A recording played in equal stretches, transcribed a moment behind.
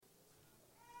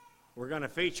We're going to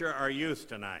feature our youth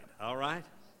tonight, all right?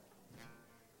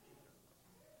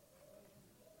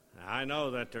 I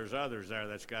know that there's others there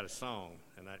that's got a song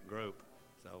in that group,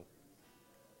 so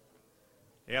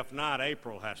if not,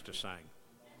 April has to sing.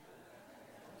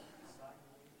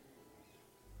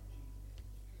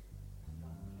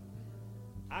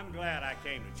 I'm glad I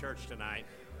came to church tonight.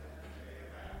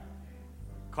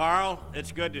 Carl,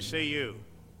 it's good to see you.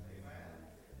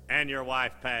 And your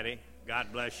wife, Patty. God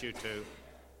bless you, too.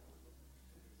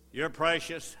 You're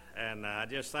precious, and I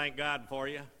just thank God for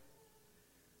you.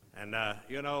 And,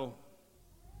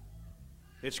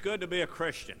 it's good to be a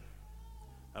Christian.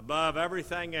 Above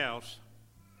everything else,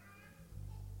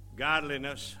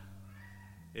 godliness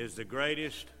is the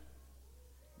greatest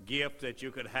gift that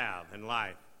you could have in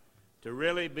life. To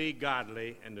really be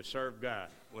godly and to serve God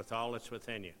with all that's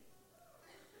within you.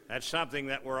 That's something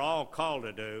that we're all called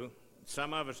to do.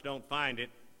 Some of us don't find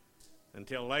it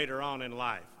until later on in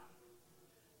life.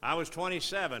 I was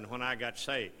 27 when I got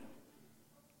saved.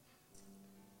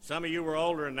 Some of you were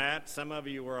older than that. Some of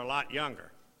you were a lot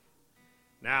younger.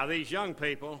 Now, these young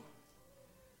people,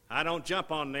 I don't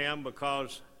jump on them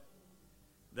because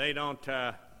they don't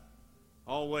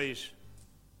always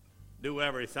do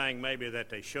everything maybe that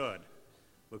they should.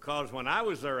 Because when I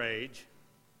was their age,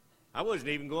 I wasn't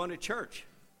even going to church.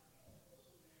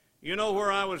 You know where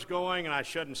I was going, and I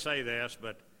shouldn't say this,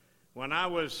 but when I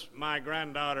was my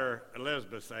granddaughter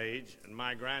Elizabeth's age and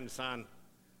my grandson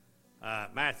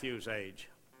Matthew's age,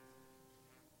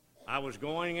 I was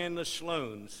going in the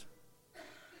saloons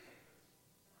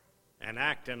and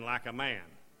acting like a man.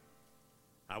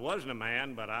 I wasn't a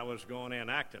man, but I was going in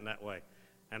acting that way.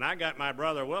 And I got my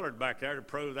brother Willard back there to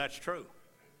prove that's true.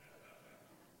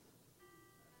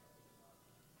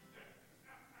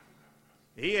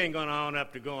 He ain't going to own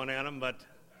up to going in them, but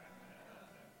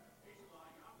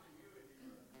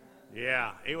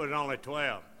yeah, he was only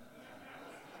 12.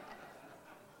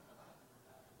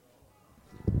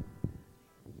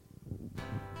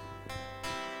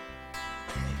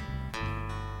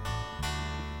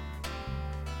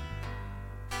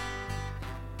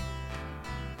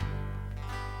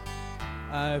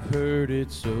 I've heard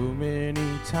it so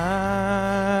many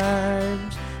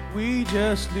times, we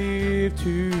just live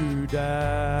to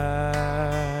die.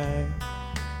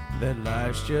 That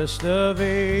life's just a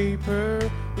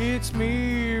vapor, it's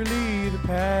merely the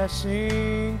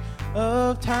passing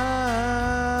of time.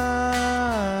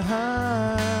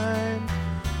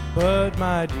 But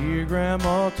my dear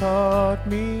grandma taught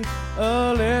me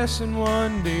a lesson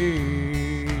one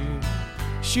day.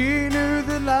 She knew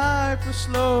that life was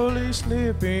slowly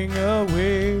slipping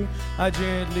away. I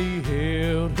gently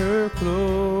held her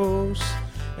close,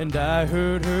 and I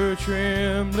heard her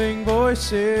trembling voice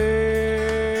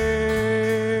say,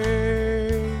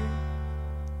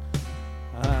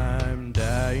 I'm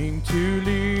dying to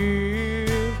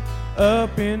live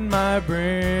up in my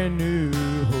brand new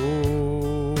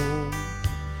home.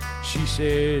 She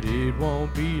said it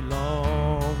won't be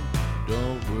long.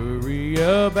 Don't worry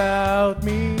about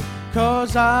me,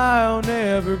 'cause I'll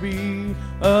never be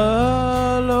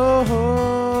alone.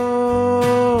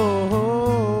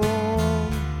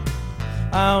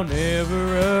 I'll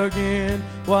never again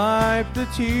wipe the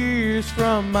tears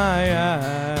from my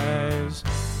eyes.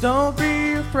 Don't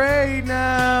be afraid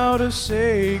now to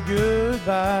say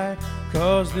goodbye,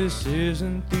 'cause this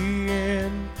isn't the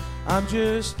end. I'm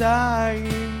just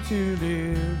dying to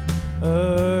live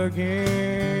again.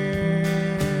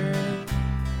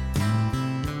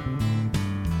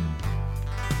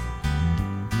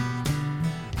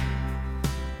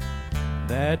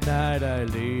 That night I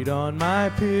laid on my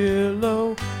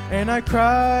pillow and I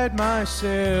cried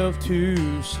myself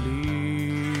to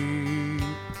sleep.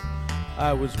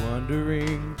 I was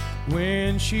wondering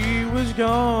when she was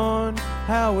gone,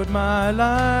 how would my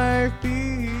life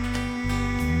be?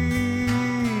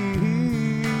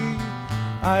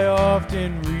 I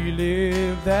often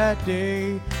relive that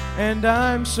day, and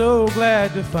I'm so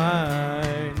glad to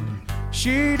find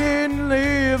she didn't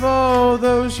live all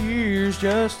those years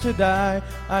just to die.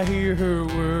 I hear her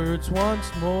words once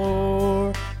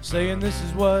more, saying this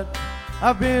is what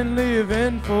I've been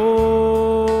living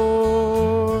for.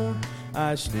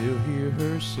 I still hear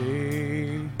her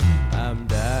say, I'm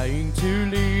dying to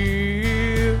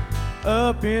live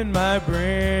up in my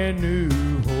brand new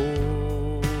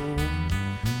home.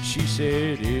 She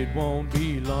said it won't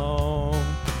be long.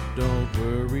 Don't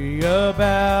worry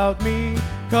about me,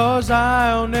 'cause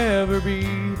I'll never be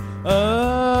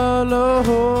alone.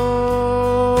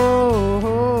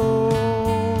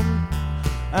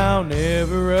 I'll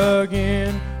never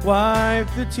again wipe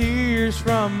the tears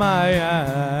from my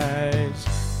eyes.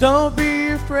 Don't be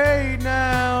afraid afraid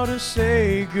now to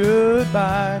say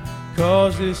goodbye,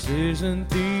 'cause this isn't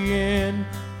the end.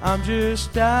 I'm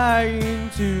just dying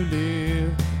to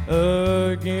live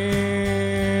again.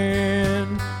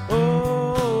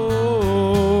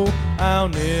 Oh, I'll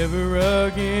never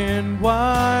again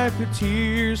wipe the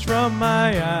tears from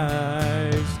my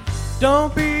eyes.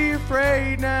 Don't be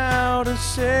afraid now to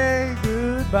say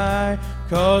goodbye,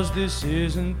 'cause this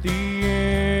isn't the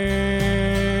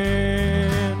end.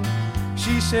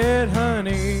 She said,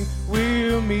 honey,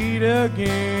 we'll meet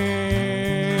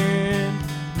again.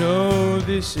 No,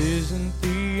 this isn't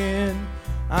the end.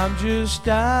 I'm just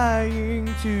dying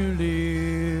to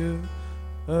live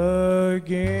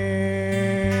again.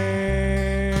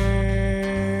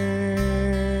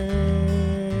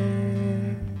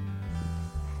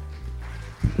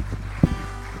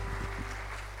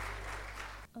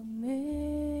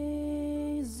 Amazing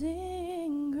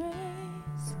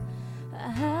grace,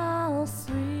 how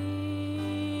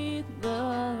sweet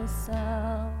the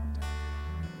sound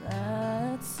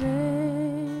that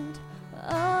saved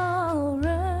a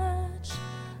wretch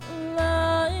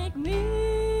like me.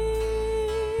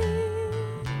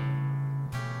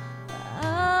 I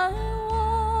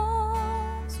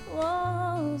once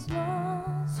was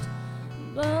lost,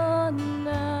 but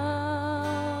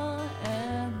now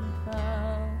am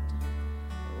found.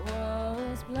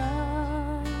 Was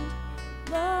blind,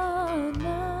 but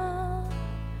now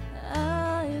I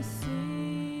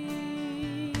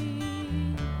see.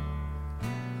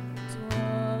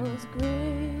 'Twas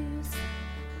grace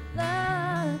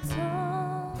that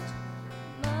taught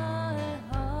my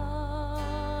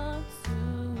heart to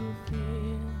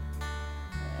feel,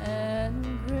 and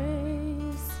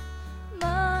grace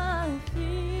my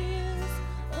fears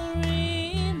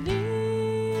relieved.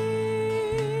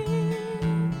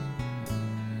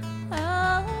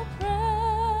 How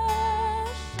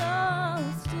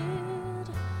precious did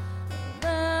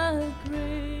that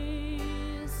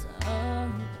grace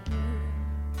appear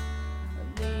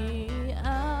the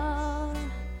hour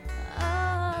I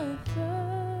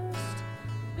first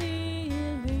believed.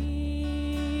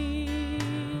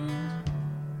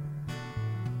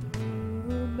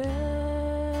 Through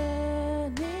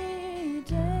many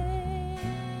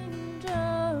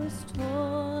dangerous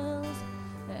toils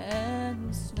and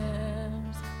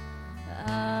snares, I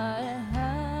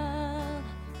have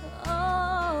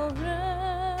already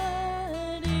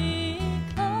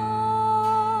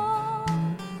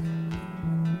come.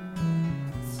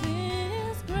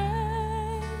 'Tis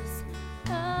grace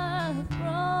hath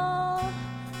brought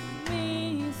me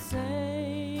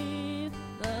safe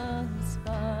thus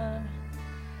far,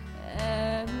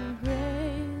 and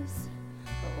grace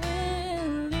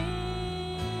will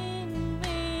lead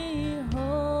me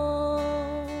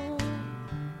home.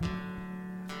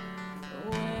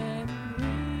 When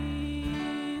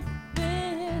we've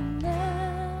been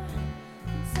there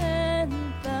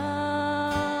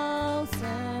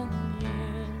 10,000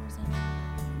 years,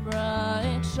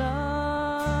 bright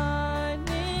shining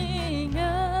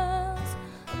as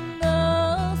the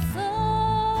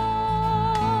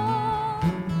sun,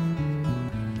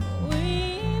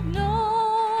 we've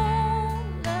known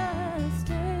last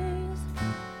days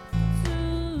to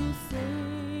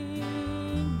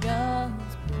sing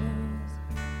God's praise.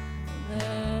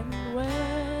 Then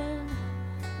when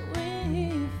we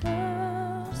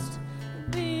first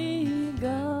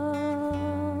begun.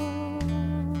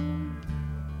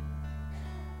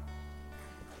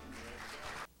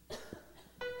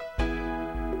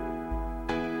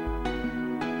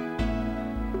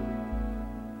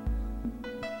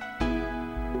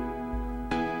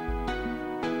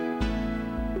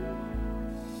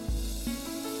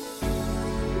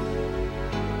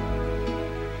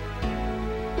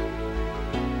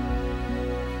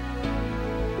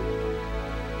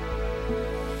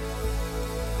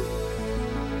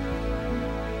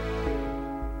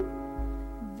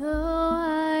 Though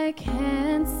I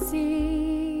can't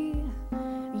see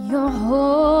your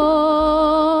holy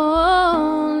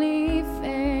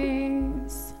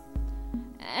face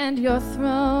and your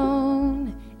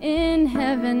throne in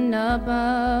heaven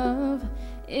above,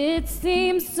 it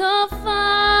seems so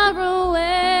far away.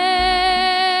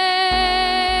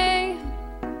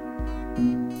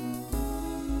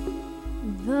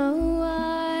 Though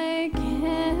I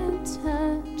can't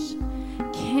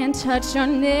touch your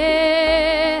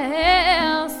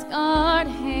nail-scarred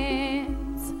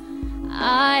hands,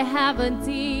 I have a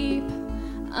deep,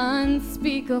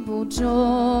 unspeakable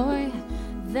joy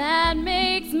that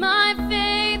makes my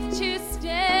faith to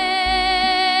stand.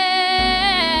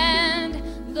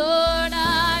 Lord,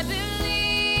 I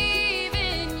believe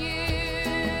in you.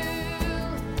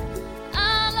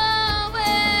 I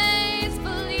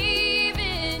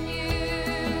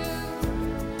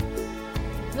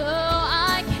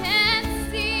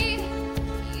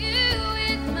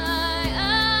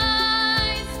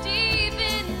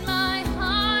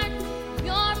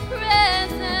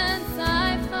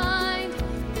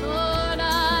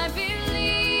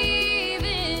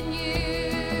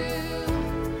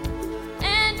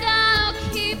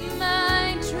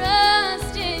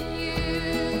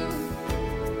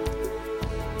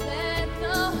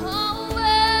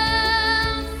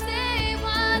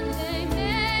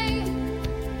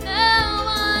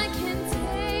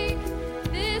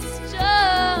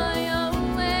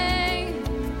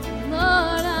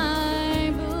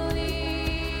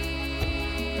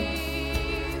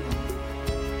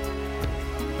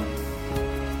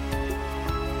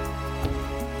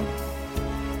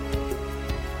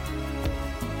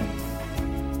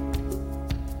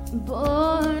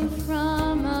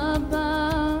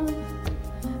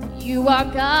You are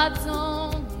God's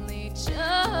only chosen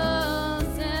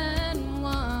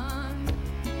one.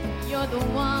 You're the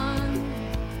one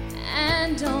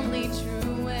and only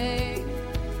true way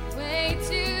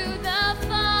to the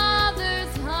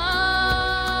Father's heart.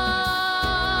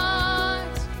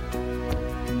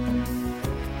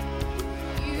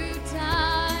 You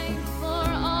died for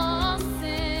all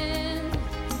sin,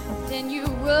 then you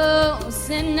rose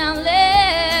and now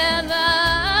live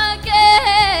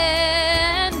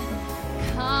again,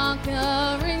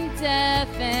 conquering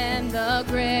death and the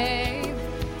grave,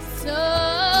 so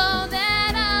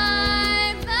that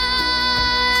I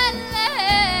might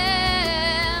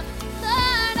live.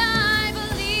 Lord, I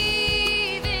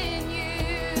believe in you.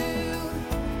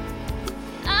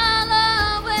 I'll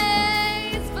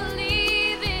always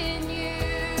believe in you.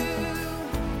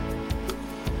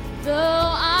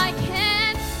 Though I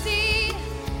can't see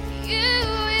you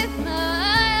with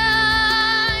my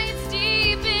eyes,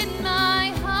 deep in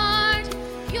my heart,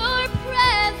 your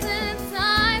presence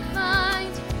I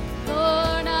find.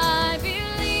 Lord, I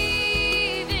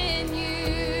believe in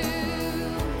you,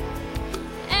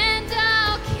 and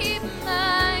I'll keep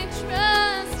my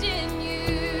trust in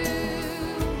you.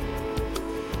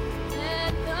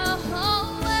 Let the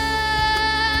whole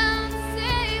world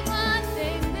say what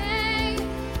they may,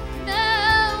 no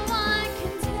one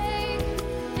can take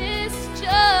this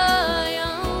joy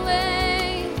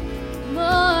away.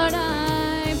 Lord,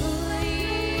 I believe.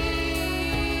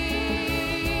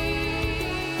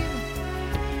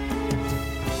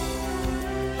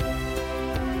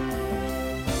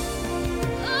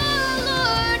 Oh,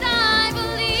 Lord, I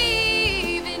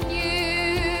believe in you.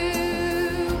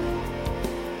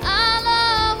 I'll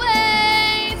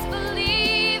always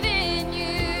believe in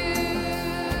you.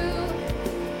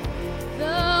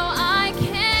 Though I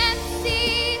can't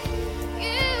see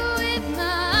you with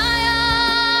my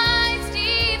eyes,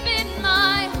 deep in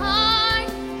my heart,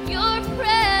 your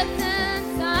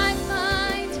presence I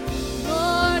find.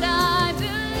 Lord, I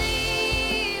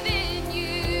believe in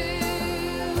you,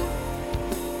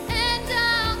 and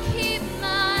I'll keep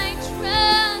my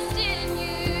trust in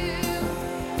you.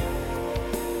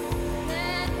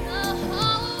 Let the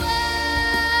whole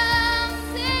world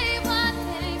say what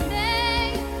they may,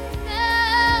 no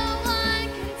one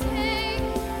can take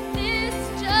this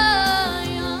joy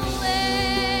away.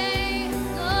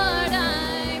 Lord,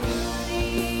 I believe.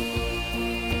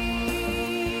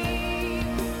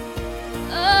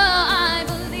 Oh, I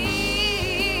believe.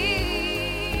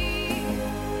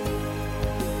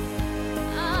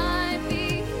 I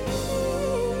believe.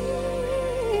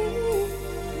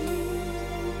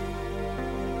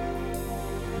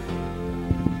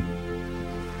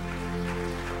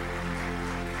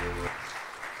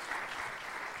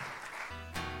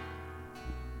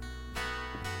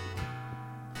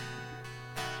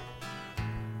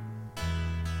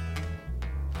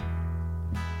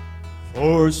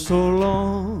 For so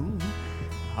long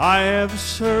I have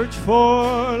searched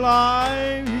for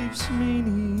life's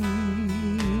meaning,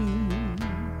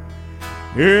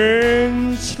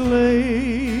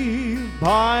 enslaved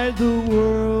by the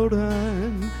world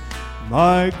and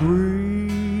my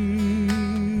greed.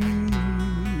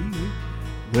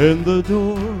 Then the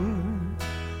door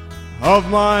of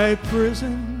my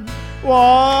prison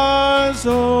was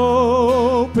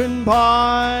opened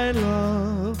by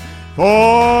love,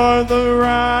 for the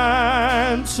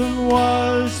ransom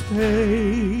was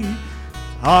paid.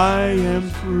 I am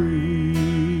free.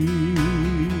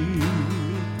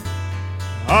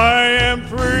 I am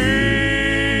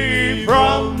free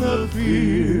from the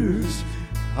fears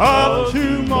of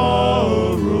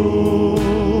tomorrow.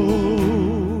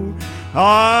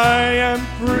 I am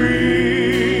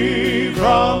free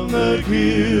from the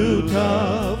guilt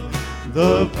of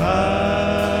the past.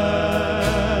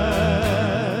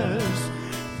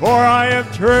 For I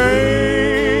have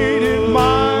traded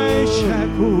my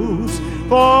shackles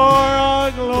for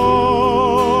a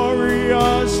glorious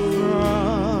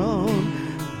crown.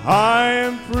 I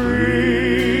am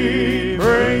free,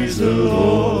 praise the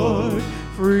Lord,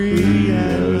 free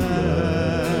at last.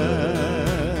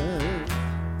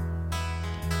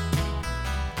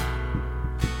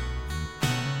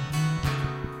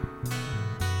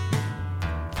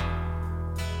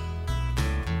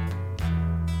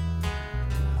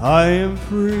 I am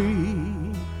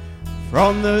free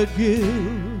from the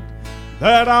guilt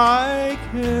that I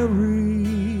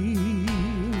carry,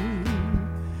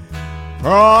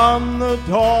 from the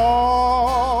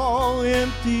dull,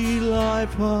 empty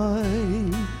life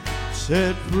I'm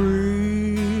set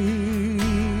free.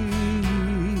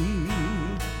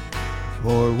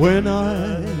 For when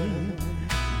I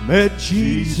met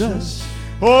Jesus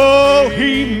Oh,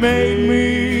 He made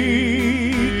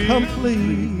me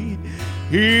complete.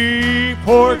 He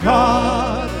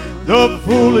forgot the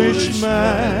foolish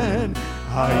man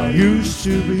I used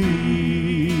to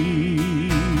be.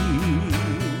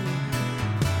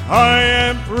 I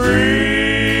am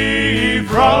free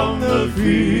from the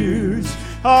fears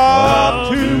of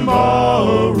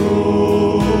tomorrow.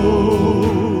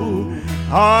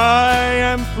 I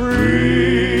am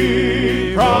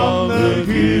free from the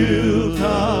guilt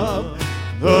of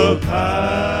the past.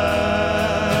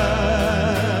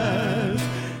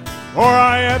 For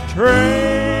I have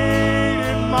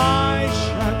traded my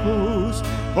shackles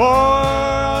for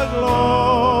a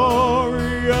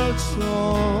glorious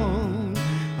song.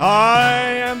 I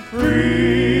am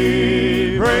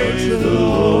free, praise the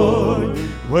Lord,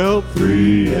 well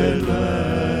free at last.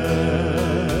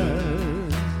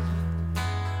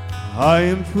 I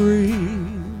am free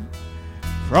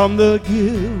from the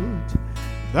guilt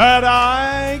that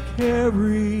I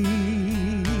carry,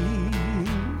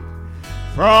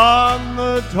 from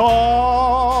the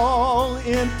dull,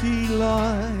 empty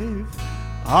life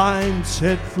I'm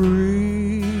set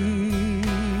free.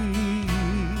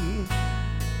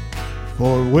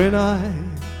 For when I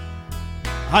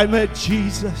met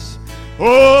Jesus,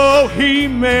 oh, He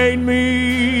made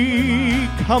me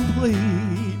complete.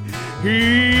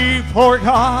 He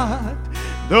forgot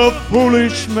the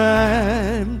foolish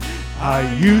man I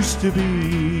used to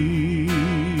be.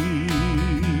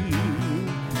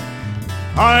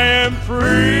 I am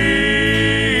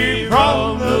free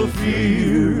from the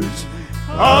fears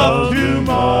of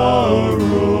tomorrow.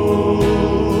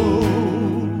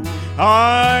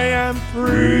 I am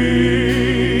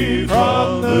free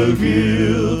from the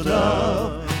guilt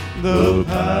of the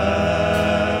past.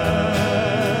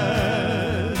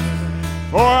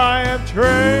 For I have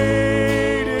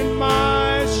traded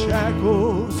my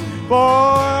shackles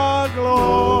for a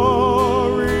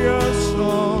glorious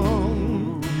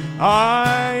song.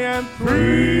 I am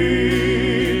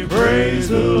free, praise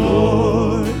the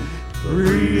Lord,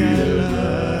 free at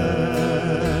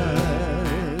last.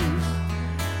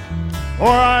 For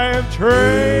I have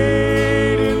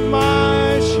traded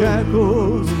my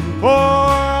shackles for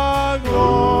a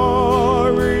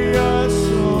glorious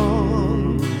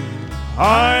song.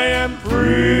 I am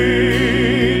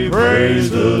free, praise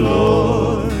the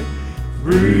Lord,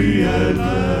 free at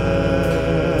last.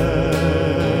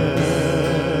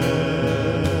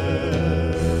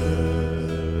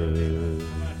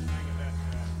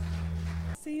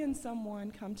 Seeing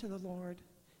someone come to the Lord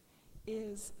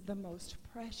is the most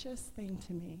precious thing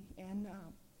to me, and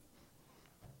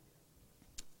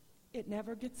it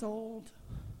never gets old.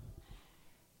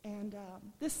 And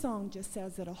this song just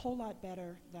says it a whole lot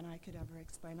better than I could ever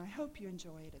explain. I hope you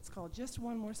enjoy it. It's called Just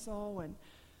One More Soul, and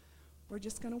we're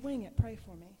just going to wing it. Pray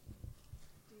for me.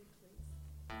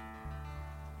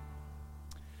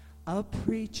 A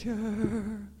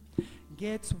preacher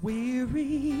gets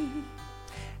weary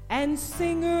and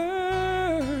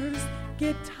singers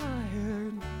get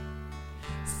tired.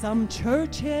 Some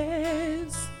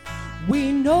churches,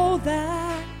 we know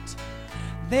that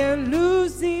they're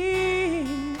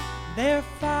losing their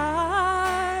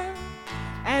fire,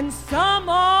 and some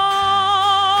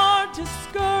are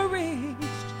discouraged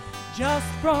just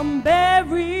from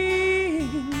bearing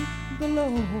the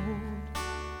load.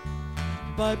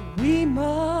 But we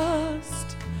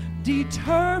must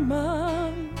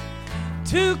determine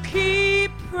to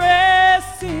keep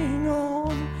pressing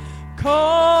on,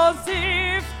 'cause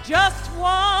if just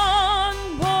one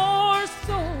more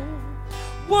soul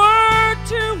were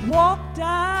to walk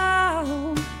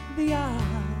down the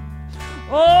aisle,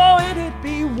 oh, it'd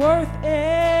be worth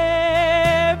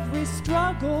every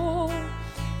struggle,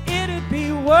 it'd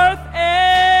be worth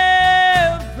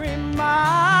every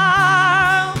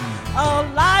mile. A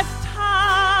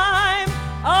lifetime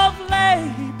of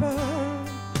labor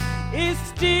is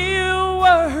still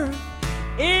worth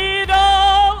it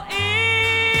all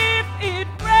if it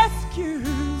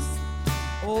rescues,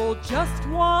 oh, just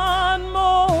one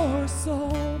more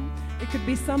soul. It could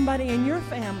be somebody in your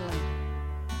family.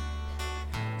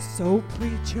 So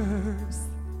preachers,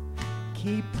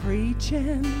 keep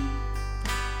preaching,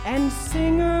 and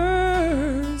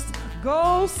singers,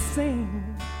 go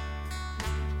sing,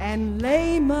 and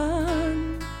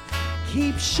laymen,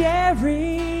 keep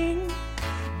sharing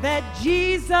that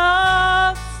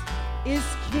Jesus is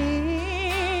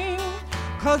King,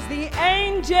 'cause the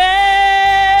angels,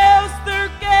 they're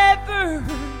gathered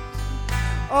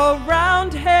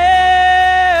around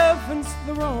heaven's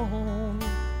throne,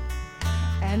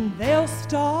 and they'll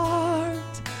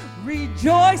start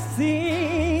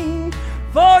rejoicing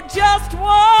for just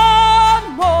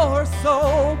one more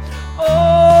soul.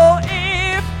 Oh,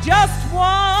 if just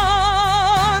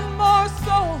one more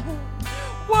soul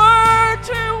were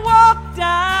to walk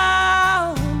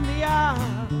down the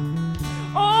aisle,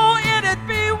 oh, it'd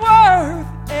be worth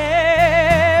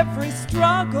every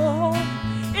struggle.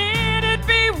 It'd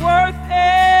be worth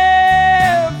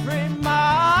every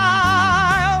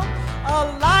mile.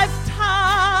 A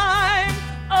lifetime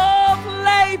of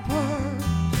labor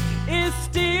is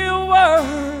still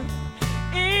worth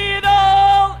it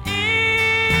all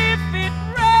if it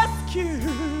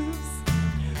rescues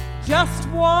just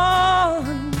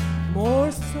one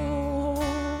more soul.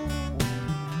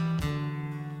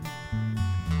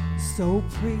 So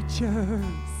preachers,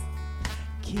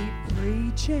 keep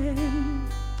preaching,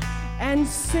 and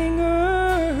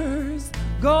singers,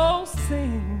 go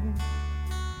sing,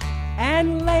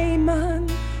 and laymen,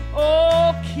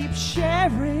 oh, keep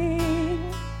sharing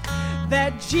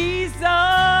that Jesus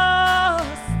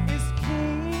is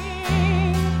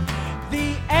King.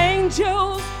 The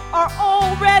angels are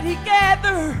already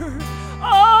gathered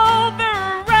all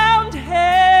around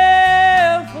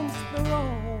heaven's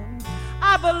throne.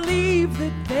 I believe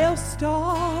that they'll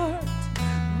start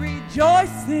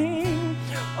rejoicing,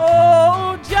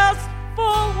 oh, just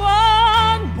for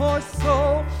one more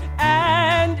soul.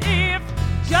 And if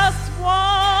just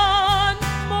one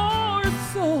more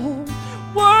soul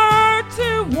were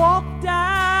to walk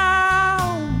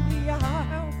down the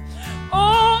aisle,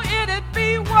 oh, it'd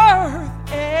be worth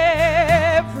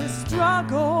every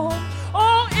struggle.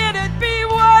 Oh, it'd be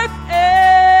worth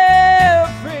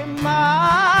every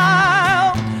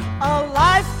mile. A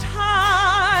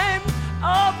lifetime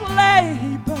of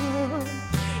labor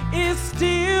is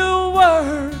still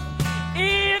worth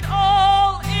it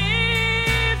all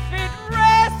if it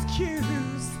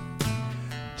rescues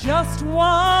just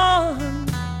one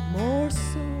more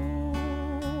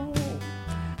soul.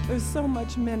 There's so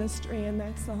much ministry in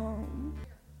that song.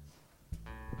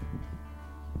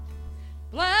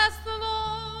 Bless the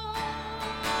Lord,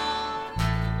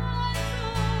 my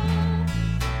soul,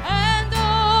 and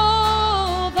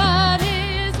all that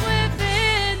is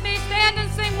within me. Stand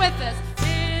and sing with us.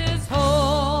 His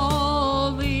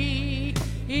holy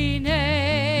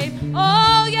name.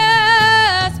 Oh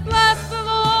yes, bless the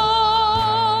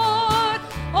Lord,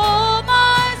 oh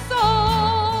my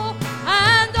soul,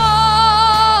 and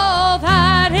all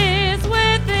that is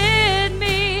within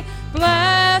me.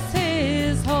 Bless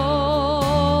his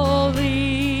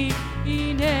holy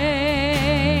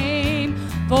name,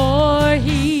 for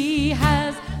he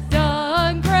has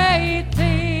done great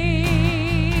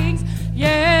things.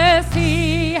 Yes,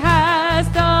 he has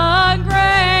done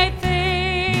great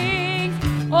things.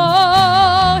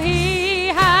 Oh, he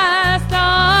has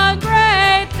done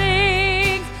great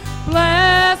things.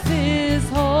 Bless his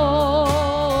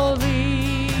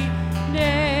holy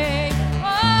name.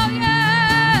 Oh,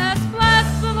 yes,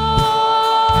 bless the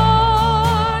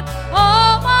Lord,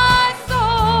 oh my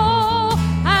soul,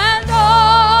 and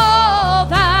all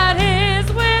that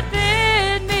is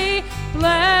within me.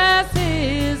 Bless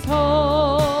his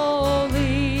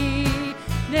holy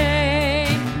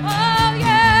name. Oh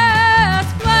yes,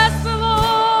 bless the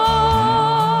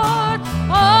Lord,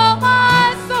 oh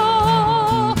my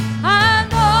soul,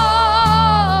 and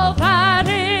all that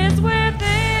is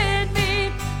within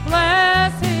me.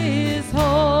 Bless his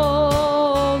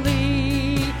holy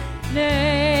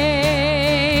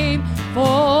name,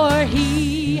 for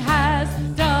he has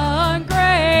done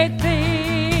great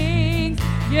things.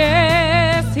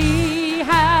 Yes, he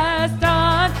has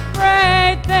done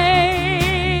great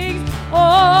things.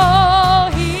 Oh,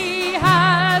 he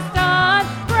has done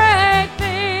great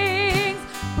things.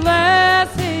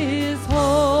 Bless his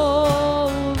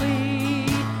holy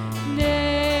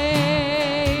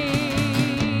name.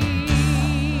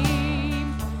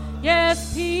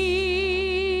 Yes,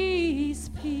 peace,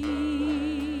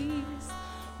 peace,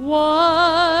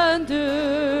 wonderful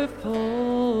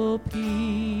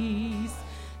peace,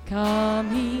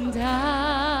 coming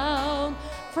down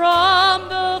from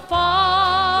the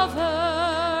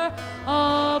Father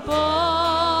above.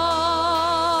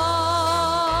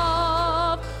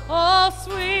 Oh,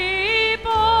 sweep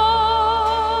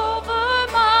over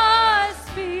my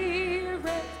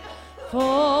spirit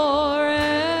forever,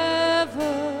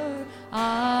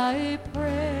 I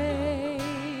pray.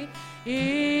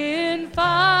 In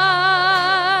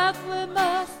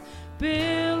fathomless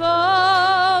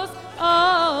billows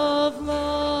of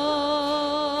love.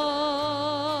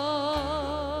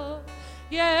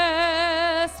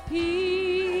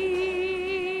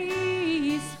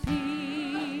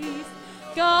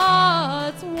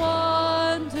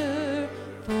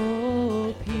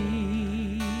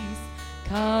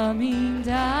 coming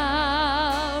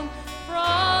down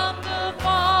from the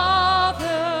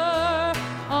Father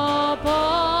above.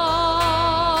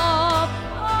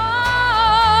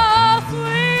 Oh,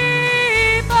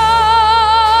 sweep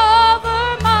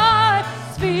over my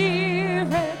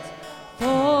spirit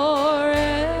forever,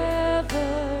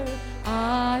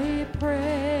 I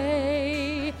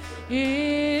pray.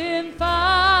 In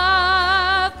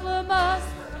fathomless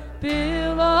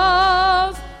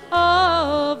billows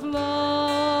of love.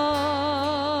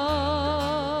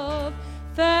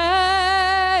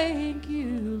 Thank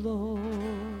you,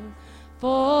 Lord,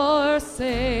 for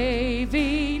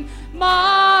saving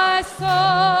my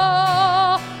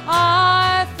soul.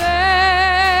 I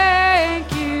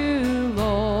thank you,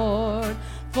 Lord,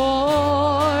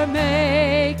 for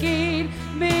making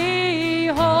me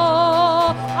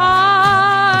whole.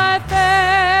 I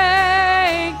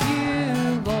thank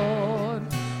you, Lord,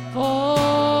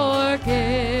 for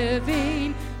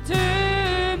giving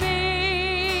to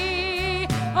me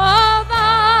all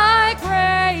thy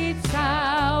great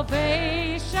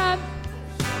salvation,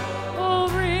 oh,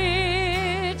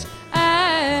 rich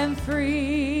and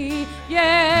free.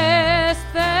 Yes,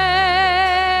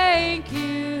 thank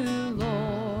you,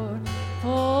 Lord,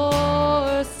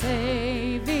 for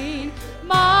saving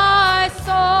my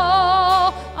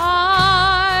soul.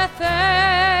 I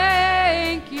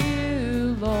thank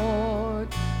you, Lord,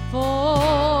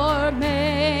 for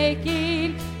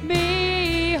making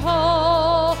me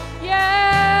whole.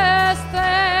 Yes,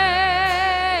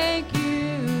 thank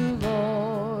you,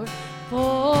 Lord,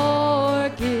 for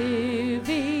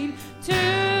giving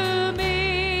to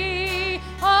me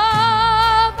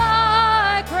all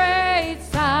thy great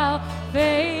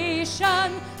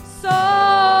salvation,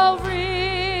 so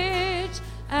rich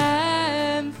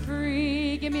and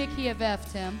free. Give me a key of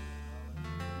F, Tim.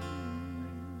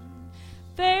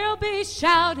 They'll be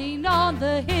shouting on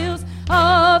the hills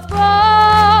of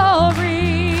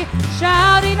glory,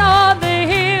 shouting on the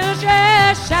hills,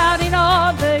 yes, shouting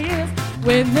on the hills,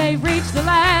 when they reach the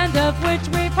land of which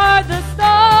we've heard the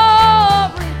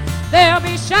story. They'll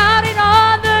be shouting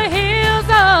on the hills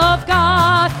of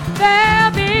God.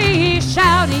 They'll be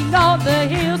shouting on the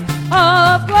hills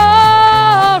of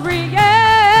glory,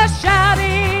 yes,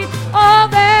 shouting. Oh,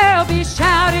 they'll be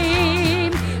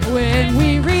shouting when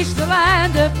we reach the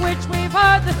land of which we've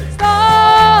heard the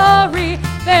story.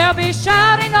 They'll be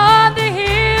shouting on the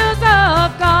hills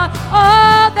of God.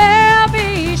 Oh, they'll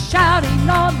be shouting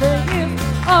on the hills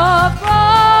of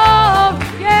glory.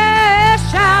 Yeah,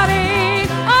 shouting.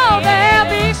 Oh, they'll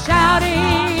be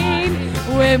shouting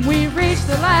when we reach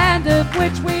the land of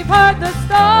which we've heard the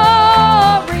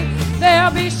story.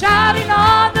 They'll be shouting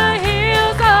on the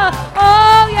hills of,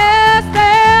 oh yes,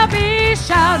 they'll be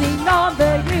shouting on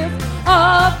the hills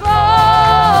of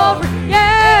glory.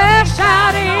 Yeah,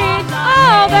 shouting.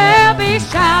 Oh, they'll be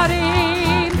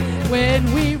shouting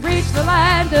when we reach the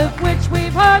land of which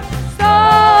we've heard the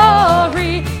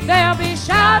story. They'll be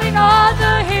shouting on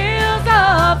the hills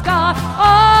of God.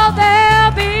 Oh,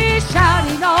 they'll be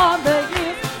shouting on the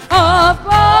hills of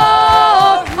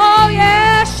glory. Oh,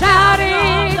 yeah,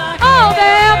 shouting. Oh,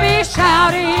 they'll be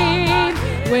shouting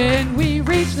when we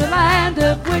reach the land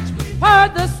of which we've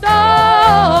heard the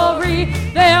story.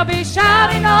 They'll be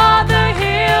shouting on the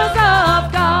hills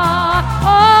of God.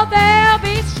 Oh, they'll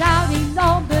be shouting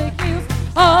on the hills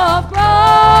of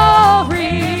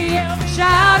glory.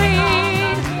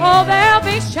 Shouting. Oh, they'll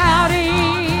be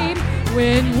shouting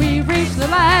when we reach the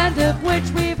land of which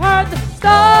we've heard the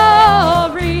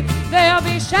story. They'll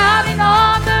be shouting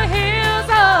on the hills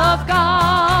of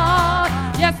God.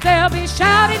 Yes, they'll be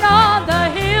shouting on the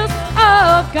hills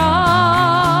of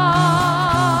God.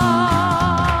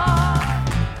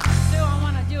 So I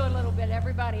want to do a little bit.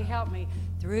 Everybody help me.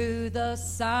 Through the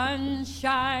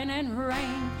sunshine and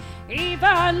rain,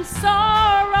 even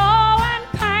sorrow and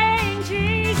pain,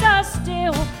 Jesus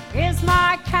still is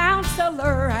my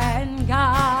counselor and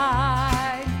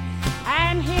guide.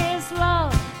 And his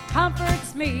love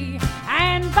comforts me,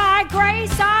 and by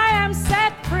grace I am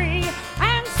set free.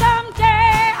 And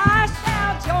someday I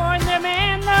shall join them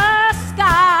in the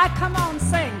sky. Come on,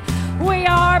 sing. We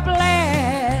are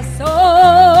blessed.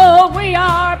 Oh, we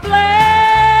are blessed.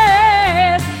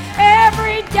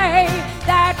 Every day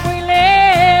that we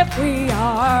live, we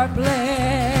are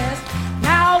blessed.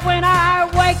 Now when I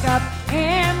wake up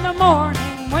in the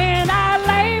morning, when I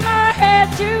lay my head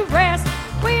to rest,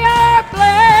 we are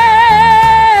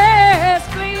blessed.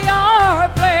 We are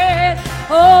blessed.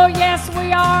 Oh, yes,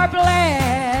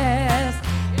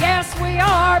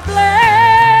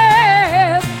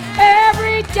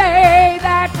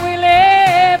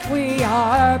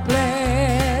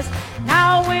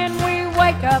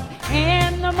 wake up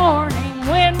in the morning,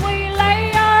 when we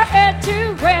lay our head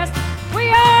to rest, we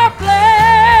are blessed,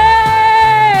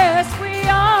 we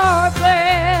are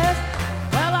blessed.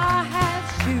 Well, I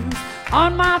have shoes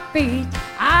on my feet,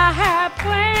 I have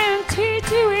plenty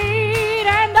to eat,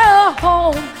 and a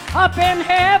home up in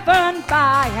heaven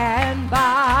by and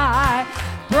by.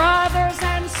 Brothers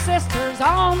and sisters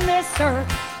on this earth,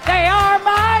 they are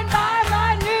mine by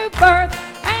my new birth,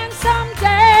 and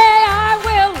someday I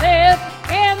will live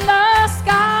in the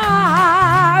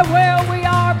sky. Well, we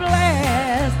are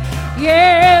blessed,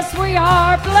 yes, we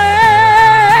are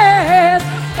blessed.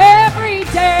 Every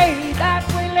day that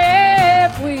we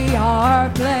live, we are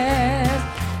blessed.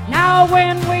 Now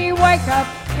when we wake up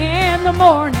in the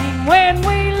morning, when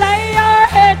we lay our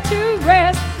head to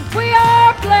rest, we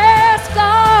are blessed,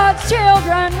 God's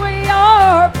children, we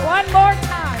are. One more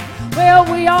time. Well,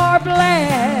 we are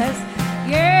blessed.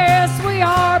 Yes, we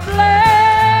are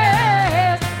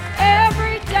blessed.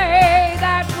 Every day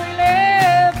that we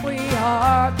live, we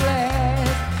are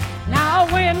blessed. Now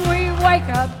when we wake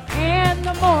up in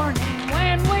the morning,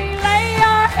 when we lay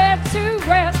our head to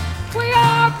rest, we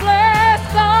are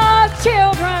blessed, God's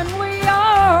children, we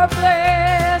are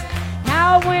blessed.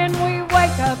 Now when we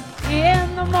wake up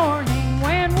in the morning,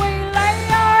 when we lay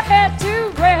our head to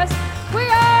rest, we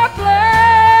are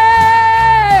blessed,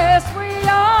 we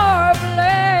are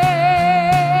blessed.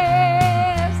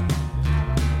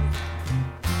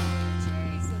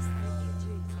 Jesus, thank you,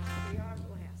 Jesus. We are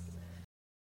blessed.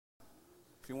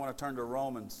 If you want to turn to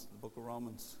Romans, the book of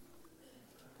Romans,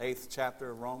 8th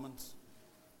chapter of Romans.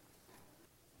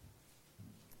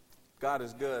 God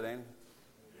is good, ain't he?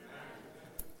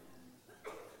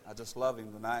 I just love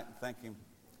him tonight and thank him.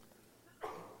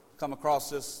 Come across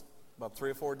this about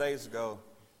 3 or 4 days ago,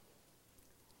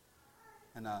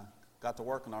 and I got to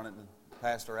working on it, and the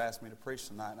pastor asked me to preach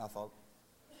tonight, and I thought,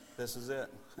 this is it.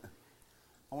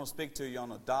 I want to speak to you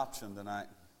on adoption tonight,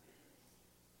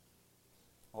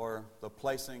 or the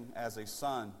placing as a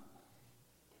son,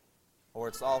 or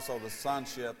it's also the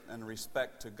sonship and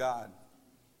respect to God.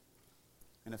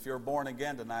 And if you're born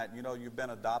again tonight, you know you've been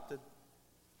adopted.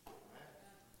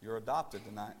 You're adopted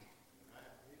tonight.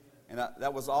 And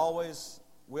that was always,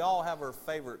 we all have our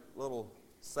favorite little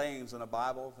sayings in the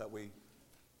Bible that we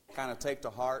kind of take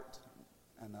to heart.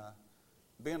 And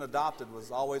being adopted was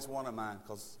always one of mine,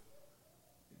 because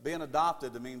being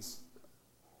adopted, it means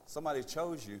somebody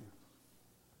chose you.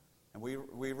 And we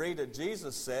read that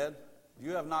Jesus said,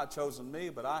 you have not chosen me,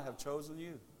 but I have chosen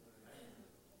you.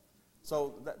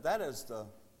 So that is the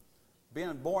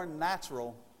being born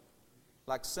natural.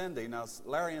 Like Cindy. Now,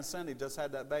 Larry and Cindy just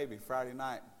had that baby Friday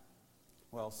night.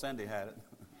 Well, Cindy had it.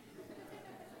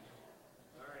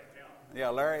 Larry helped. Yeah,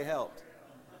 Larry helped.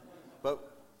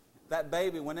 But that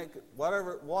baby, when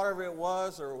whatever it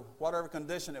was or whatever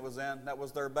condition it was in, that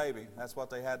was their baby. That's what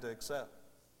they had to accept.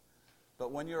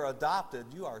 But when you're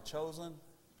adopted, you are chosen.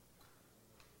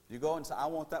 You go and say, I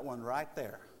want that one right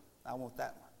there. I want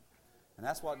that one. And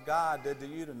that's what God did to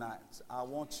you tonight. I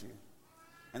want you.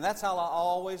 And that's how I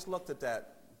always looked at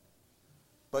that.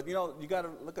 But you know, you got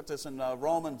to look at this in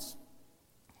Romans.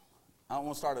 I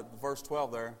want to start at verse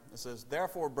 12 there. It says,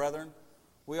 therefore, brethren,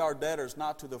 we are debtors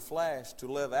not to the flesh, to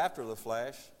live after the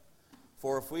flesh.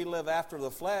 For if we live after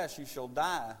the flesh, you shall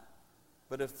die.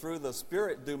 But if through the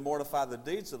Spirit do mortify the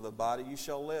deeds of the body, you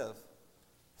shall live.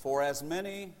 For as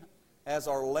many as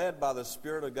are led by the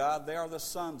Spirit of God, they are the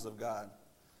sons of God.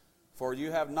 For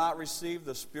you have not received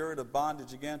the spirit of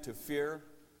bondage again to fear,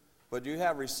 but you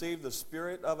have received the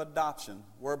Spirit of adoption,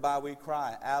 whereby we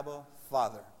cry, Abba,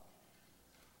 Father.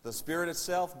 The Spirit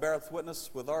itself beareth witness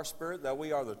with our spirit that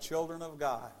we are the children of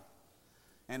God.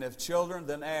 And if children,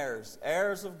 then heirs,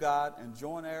 heirs of God, and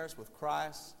joint heirs with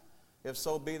Christ, if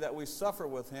so be that we suffer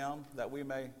with him, that we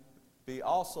may be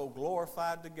also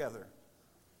glorified together.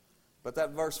 But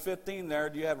that verse 15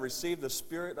 there, you have received the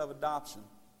Spirit of adoption.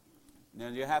 Now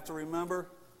you have to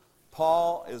remember,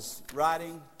 Paul is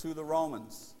writing to the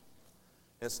Romans.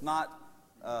 It's not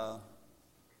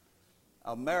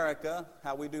America,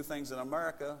 how we do things in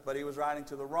America, but he was writing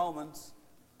to the Romans.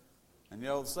 And you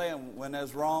know the saying, when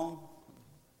there's wrong,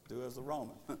 do as the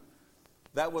Roman.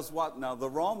 That was what, now the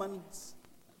Romans,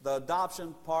 the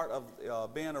adoption part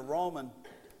of being a Roman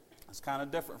is kind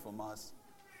of different from us.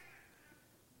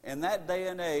 In that day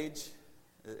and age,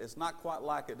 it's not quite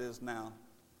like it is now.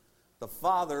 The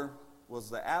father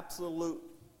was the absolute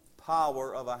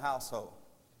power of a household.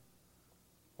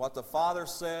 What the father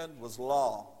said was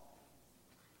law.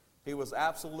 He was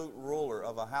absolute ruler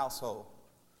of a household.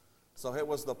 So it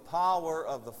was the power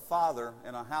of the father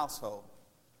in a household.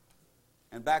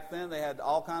 And back then they had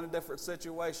all kind of different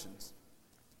situations.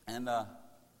 And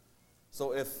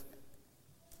So if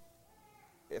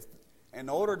in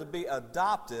order to be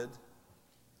adopted,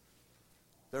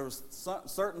 there was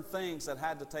certain things that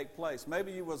had to take place.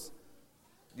 Maybe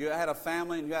you had a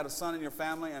family and you had a son in your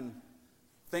family and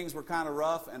things were kind of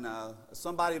rough and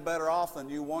somebody better off than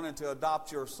you wanted to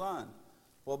adopt your son.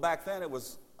 Well, back then it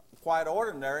was quite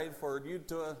ordinary for you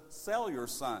to sell your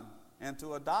son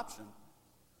into adoption.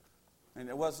 And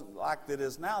it wasn't like it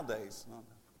is nowadays.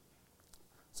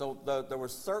 So there were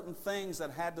certain things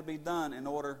that had to be done in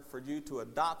order for you to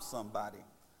adopt somebody.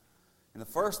 And the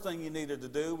first thing you needed to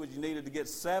do was you needed to get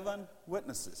 7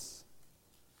 witnesses.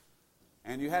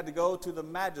 And you had to go to the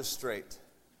magistrate.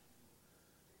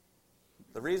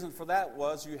 The reason for that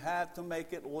was you had to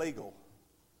make it legal.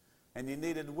 And you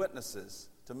needed witnesses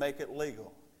to make it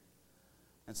legal.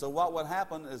 And so what would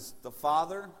happen is the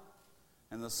father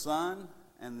and the son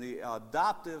and the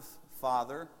adoptive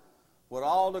father would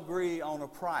all agree on a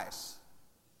price.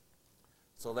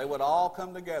 So they would all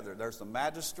come together. There's the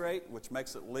magistrate, which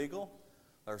makes it legal.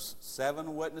 There's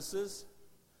 7 witnesses.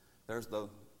 There's the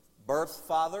birth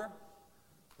father,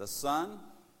 the son,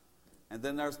 and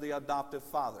then there's the adoptive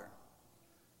father.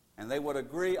 And they would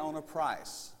agree on a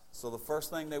price. So the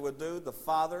first thing they would do, the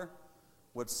father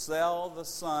would sell the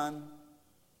son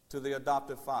to the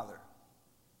adoptive father.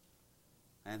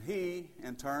 And he,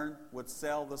 in turn, would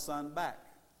sell the son back.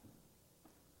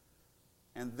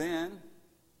 And then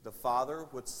the father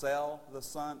would sell the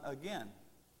son again.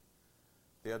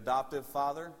 The adoptive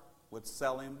father would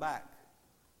sell him back.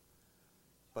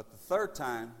 But the third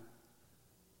time,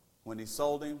 when he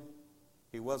sold him,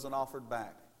 he wasn't offered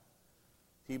back.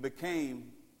 He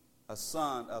became a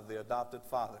son of the adopted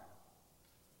father.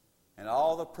 And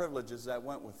all the privileges that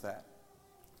went with that.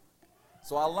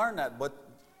 So I learned that, but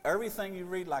everything you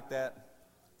read like that,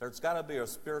 there's got to be a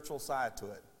spiritual side to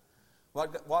it.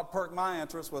 What perked my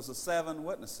interest was the 7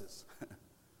 witnesses.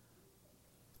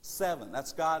 7,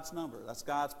 that's God's number. That's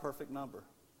God's perfect number.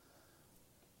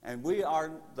 And we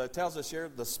are, that tells us here,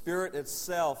 the Spirit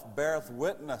itself beareth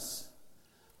witness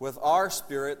with our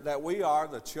spirit that we are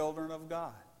the children of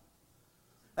God.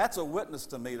 That's a witness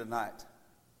to me tonight.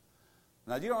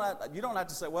 Now, you don't have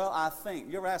to say, well, I think.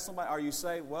 You ever ask somebody, are you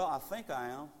saved? Well, I think I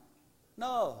am.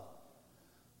 No.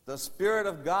 The Spirit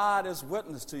of God is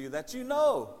witness to you that you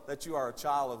know that you are a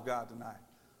child of God tonight.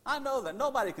 I know that.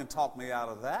 Nobody can talk me out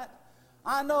of that.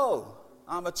 I know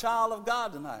I'm a child of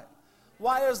God tonight.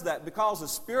 Why is that? Because the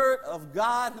Spirit of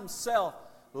God Himself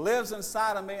lives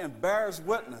inside of me and bears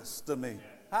witness to me.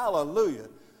 Hallelujah.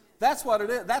 That's what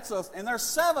it is. And there's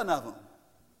 7 of them.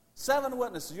 7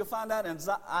 witnesses. You'll find that in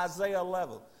Isaiah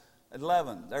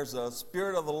 11. There's a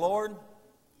Spirit of the Lord,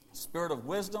 Spirit of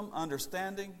wisdom,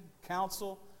 understanding,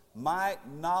 counsel, might,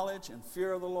 knowledge, and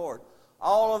fear of the Lord.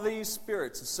 All of these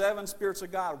spirits, the 7 spirits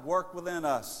of God, work within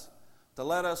us to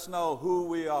let us know who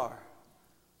we are.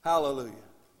 Hallelujah.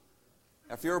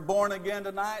 If you're born again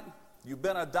tonight, you've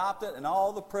been adopted, and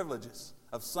all the privileges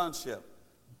of sonship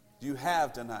you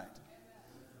have tonight.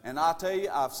 And I'll tell you,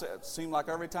 it seems like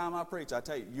every time I preach, I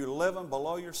tell you, you're living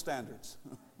below your standards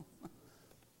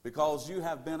because you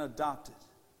have been adopted.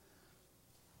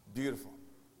 Beautiful.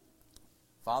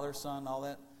 Father, Son, all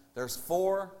that. There's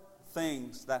 4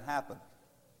 things that happen.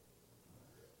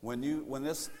 When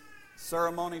this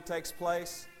ceremony takes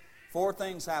place, 4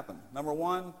 things happen. Number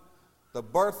 1, the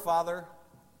birth father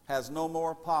has no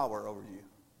more power over you.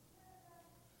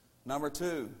 Number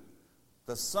 2,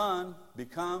 the son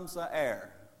becomes an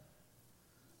heir.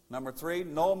 Number 3,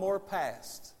 no more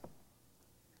past.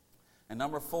 And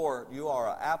number 4, you are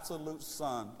an absolute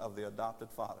son of the adopted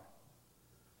father.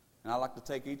 And I'd like to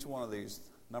take each one of these.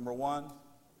 Number 1,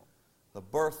 the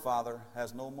birth father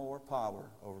has no more power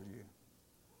over you.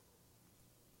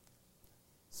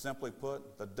 Simply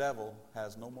put, the devil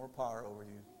has no more power over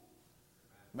you.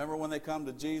 Remember when they come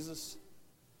to Jesus?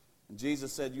 And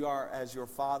Jesus said, you are as your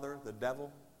father, the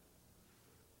devil.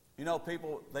 You know,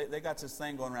 people, they got this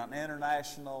thing going around,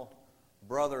 international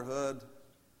brotherhood,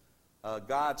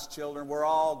 God's children. We're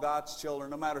all God's children.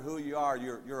 No matter who you are,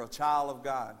 you're a child of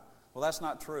God. Well, that's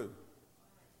not true.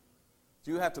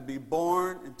 You have to be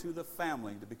born into the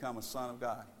family to become a son of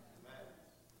God.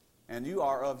 And you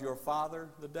are of your father,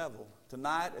 the devil.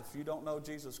 Tonight, if you don't know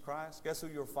Jesus Christ, guess who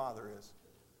your father is?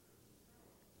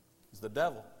 It's the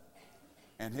devil.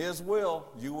 And his will,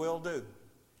 you will do.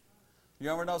 You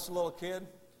ever notice a little kid?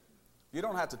 You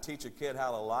don't have to teach a kid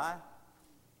how to lie.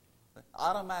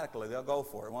 Automatically, they'll go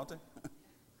for it, won't they? The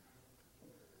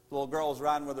little girl was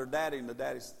riding with her daddy, and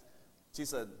she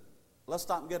said, let's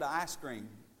stop and get an ice cream.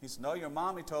 He said, no, your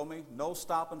mommy told me no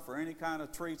stopping for any kind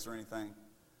of treats or anything.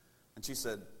 And she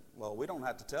said, well, we don't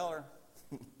have to tell her.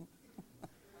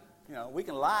 we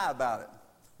can lie about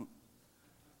it.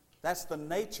 That's the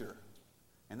nature.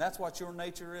 And that's what your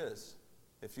nature is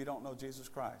if you don't know Jesus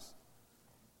Christ.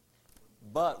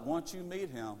 But once you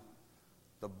meet him,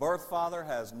 the birth father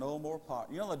has no more power.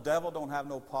 You know the devil don't have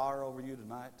no power over you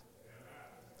tonight?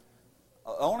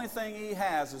 The only thing he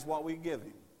has is what we give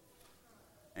him.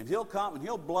 And he'll come and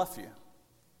he'll bluff you.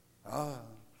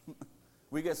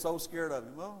 We get so scared of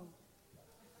him. Oh.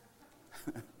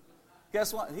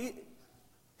 Guess what?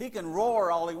 He can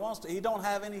roar all he wants to. He don't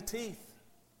have any teeth.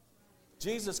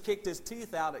 Jesus kicked his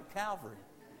teeth out at Calvary.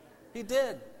 He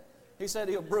did. He said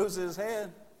he'll bruise his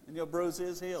head and he'll bruise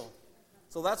his heel.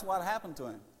 So that's what happened to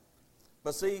him.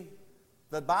 But see,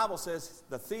 the Bible says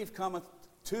the thief cometh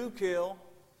to kill,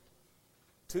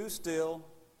 to steal,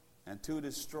 and to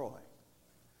destroy.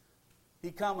 He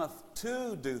cometh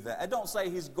to do that. I don't say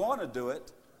he's going to do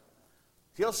it.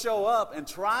 He'll show up and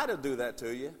try to do that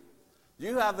to you.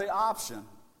 You have the option.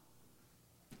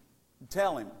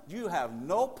 Tell him, you have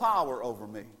no power over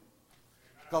me.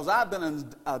 Because I've been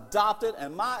adopted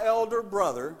and my elder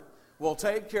brother will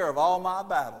take care of all my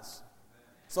battles.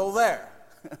 So there.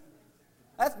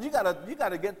 You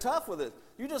gotta get tough with it.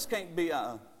 You just can't be,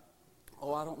 I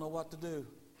don't know what to do.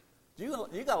 You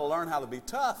got to learn how to be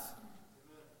tough.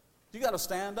 You got to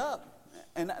stand up.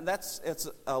 And it's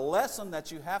a lesson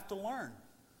that you have to learn.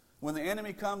 When the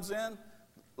enemy comes in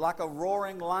like a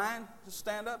roaring lion, just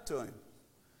stand up to him.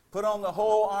 Put on the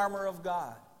whole armor of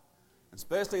God,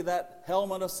 especially that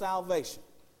helmet of salvation.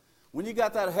 When you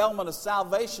got that helmet of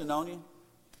salvation on you,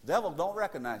 the devil don't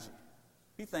recognize you.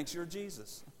 He thinks you're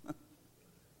Jesus.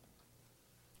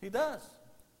 He does.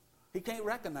 He can't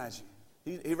recognize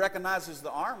you. He recognizes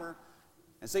the armor.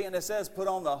 And see, and it says, put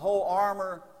on the whole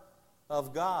armor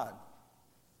of God.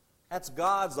 That's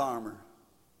God's armor.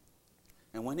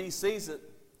 And when he sees it,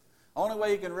 only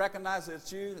way he can recognize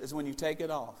it's you is when you take it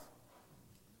off.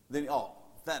 Then,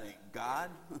 that ain't God.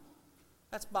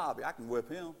 That's Bobby. I can whip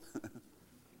him.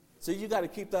 So you got to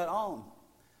keep that on.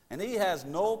 And he has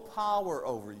no power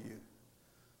over you.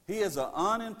 He is an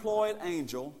unemployed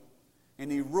angel, and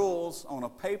he rules on a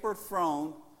paper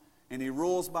throne, and he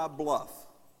rules by bluff.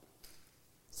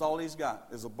 That's all he's got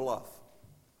is a bluff.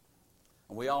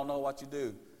 And we all know what you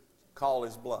do. Call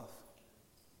his bluff.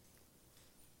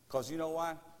 Because you know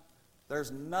why?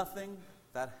 There's nothing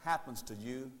that happens to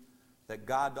you that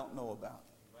God don't know about.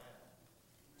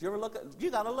 Do you ever look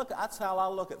at, that's how I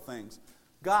look at things.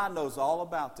 God knows all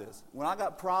about this. When I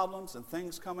got problems and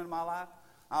things come in my life,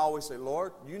 I always say,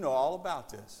 Lord, you know all about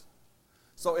this.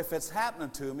 So if it's happening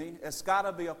to me, it's got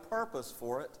to be a purpose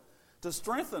for it to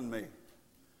strengthen me.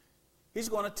 He's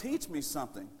going to teach me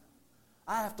something.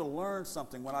 I have to learn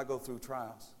something when I go through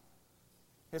trials.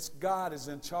 It's God is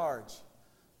in charge.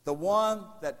 The one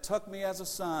that took me as a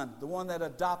son, the one that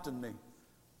adopted me,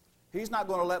 he's not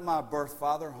going to let my birth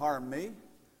father harm me.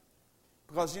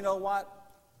 Because you know what?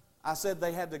 I said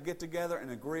they had to get together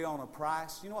and agree on a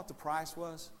price. You know what the price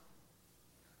was?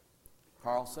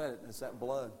 Carl said it. It's that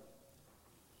blood.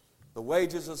 The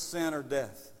wages of sin are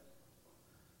death.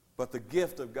 But the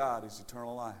gift of God is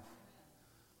eternal life.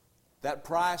 That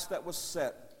price that was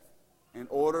set in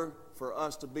order for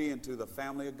us to be into the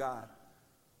family of God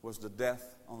was the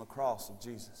death on the cross of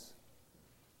Jesus.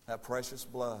 That precious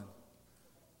blood.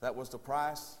 That was the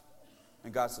price.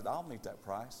 And God said, I'll meet that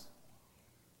price.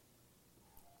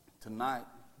 Tonight,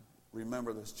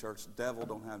 remember this, church. The devil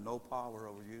don't have no power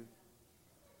over you.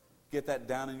 Get that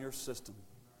down in your system.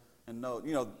 And know,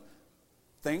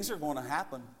 things are going to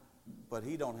happen, but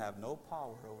he don't have no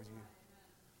power over you.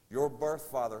 Your birth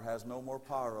father has no more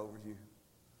power over you.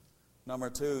 Number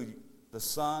 2, the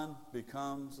son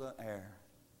becomes an heir.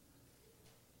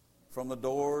 From the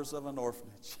doors of an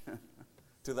orphanage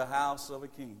to the house of a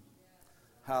king.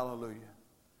 Hallelujah.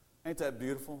 Ain't that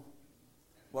beautiful?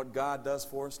 What God does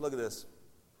for us. Look at this.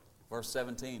 Verse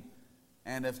 17.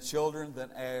 And if children, then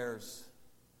heirs.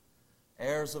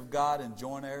 Heirs of God and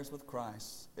joint heirs with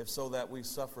Christ. If so that we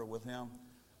suffer with him,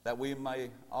 that we may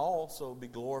also be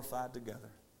glorified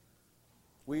together.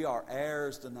 We are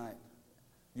heirs tonight.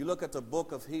 You look at the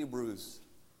book of Hebrews.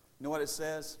 You know what it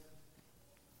says?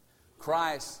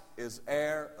 Christ is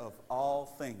heir of all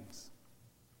things.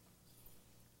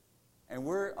 And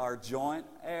we are joint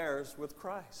heirs with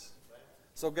Christ.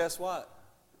 So guess what?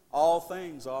 All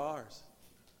things are ours.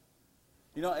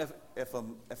 You know,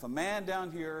 if a man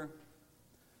down here,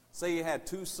 say he had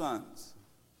 2 sons,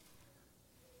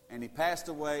 and he passed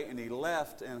away and he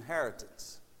left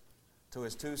inheritance to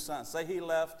his 2 sons. Say he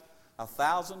left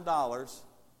 $1,000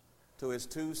 to his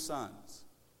 2 sons.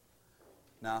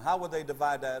 Now, how would they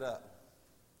divide that up?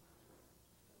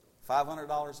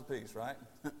 $500 apiece, right?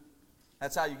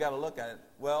 That's how you got to look at it.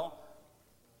 Well,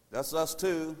 that's us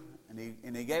too,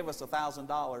 and he gave us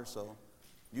 $1,000, so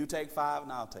you take 5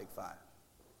 and I'll take 5.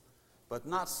 But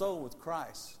not so with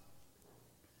Christ.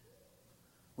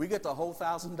 We get the whole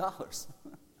 $1,000.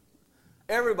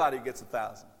 Everybody gets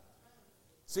 1,000.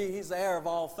 See, he's the heir of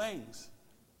all things.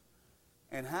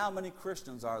 And how many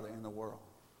Christians are there in the world?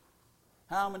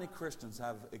 How many Christians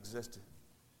have existed?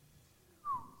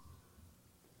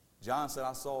 John said,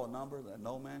 I saw a number that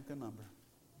no man can number.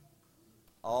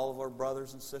 All of our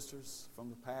brothers and sisters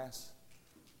from the past,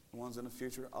 the ones in the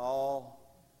future, all.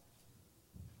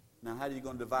 Now, how are you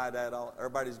going to divide that all?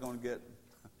 Everybody's going to get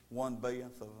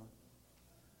 1/billionth of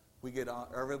them.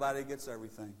 Everybody gets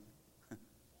everything.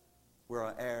 We're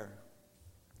an heir.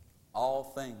 All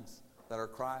things that are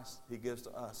Christ, he gives to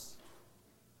us.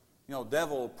 You know,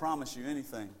 devil will promise you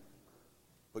anything,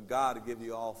 but God will give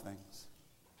you all things.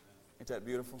 Ain't that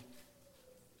beautiful?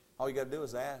 All you got to do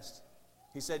is ask.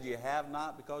 He said, you have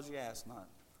not because you ask not.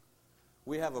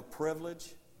 We have a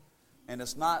privilege, and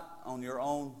it's not on your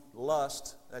own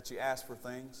lust that you ask for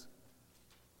things.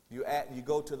 You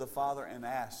go to the Father and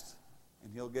ask,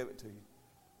 and he'll give it to you.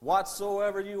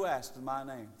 Whatsoever you ask in my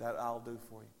name, that I'll do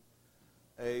for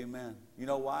you. Amen. You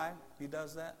know why he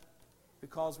does that?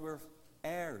 Because we're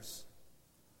heirs.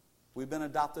 We've been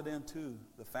adopted into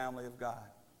the family of God.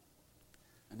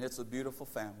 And it's a beautiful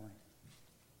family.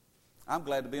 I'm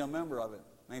glad to be a member of it.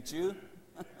 Ain't you?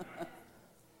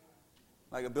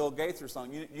 Like a Bill Gaither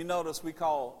song. You notice we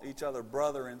call each other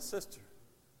brother and sister.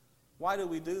 Why do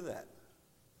we do that?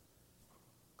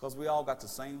 Because we all got the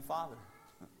same Father.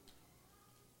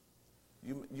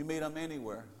 You meet them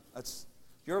anywhere.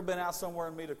 You ever been out somewhere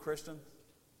and meet a Christian?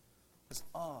 It's,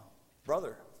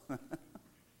 brother.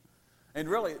 And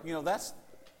really,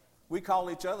 we call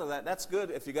each other that. That's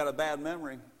good if you got a bad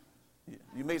memory.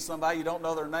 You meet somebody, you don't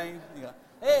know their name. You go,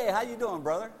 hey, how you doing,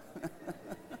 brother?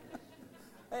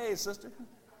 Hey, sister.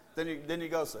 Then you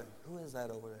go say, who is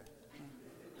that over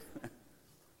there?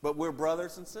 But we're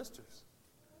brothers and sisters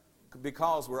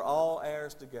because we're all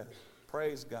heirs together.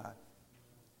 Praise God.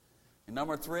 And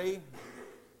number 3,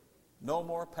 no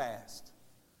more past.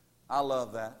 I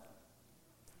love that.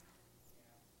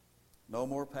 No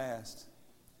more past.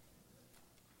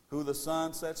 Who the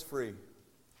Son sets free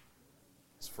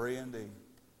is free indeed.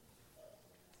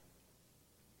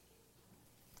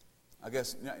 I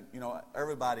guess,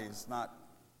 everybody's not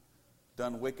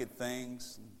done wicked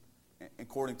things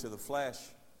according to the flesh.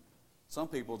 Some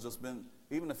people just been,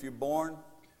 even if you're born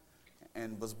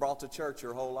and was brought to church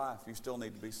your whole life, you still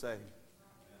need to be saved.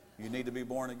 You need to be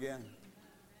born again.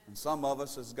 And some of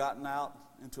us has gotten out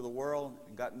into the world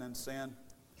and gotten in sin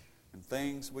and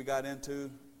things we got into.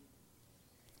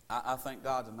 I thank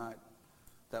God tonight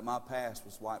that my past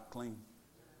was wiped clean.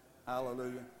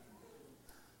 Hallelujah.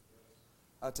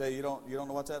 I tell you, you don't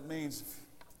know what that means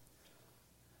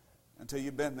until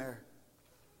you've been there,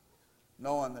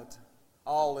 knowing that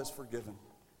all is forgiven.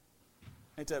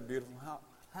 Ain't that beautiful?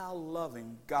 How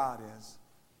loving God is.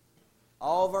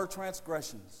 All of our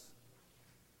transgressions,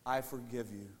 I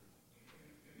forgive you.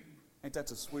 Ain't that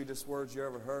the sweetest words you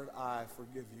ever heard? I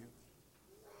forgive you.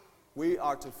 We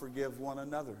are to forgive one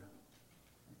another.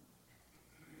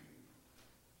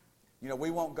 We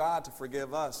want God to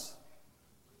forgive us.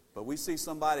 But we see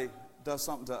somebody does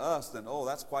something to us, then,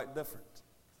 that's quite different.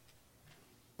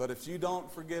 But if you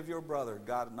don't forgive your brother,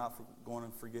 God is not going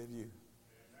to forgive you.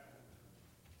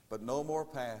 But no more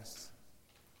past.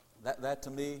 That to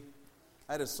me,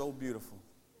 that is so beautiful.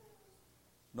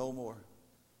 No more.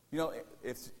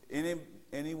 If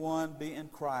anyone be in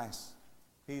Christ,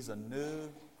 he's a new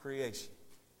creation.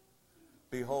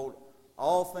 Behold,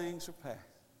 all things are past.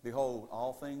 Behold,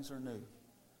 all things are new.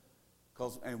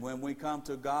 And when we come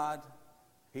to God,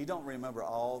 he don't remember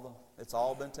it's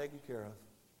all been taken care of.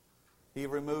 He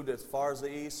removed it as far as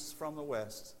the east from the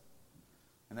west.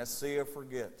 And that sea of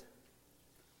forget.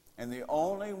 And the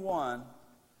only one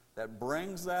that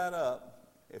brings that up,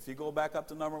 if you go back up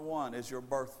to number 1, is your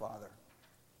birth father.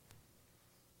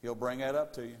 He'll bring that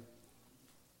up to you.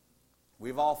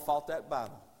 We've all fought that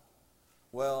battle.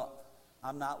 Well,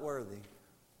 I'm not worthy.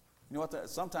 You know what?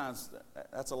 Sometimes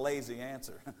that's a lazy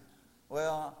answer.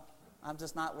 Well, I'm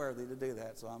just not worthy to do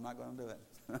that, so I'm not going to do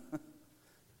it.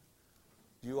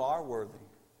 You are worthy.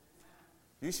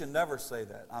 You should never say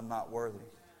that. I'm not worthy.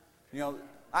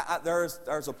 There's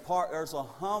a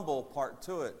humble part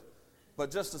to it,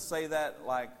 but just to say that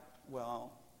like,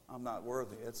 well, I'm not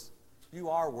worthy. You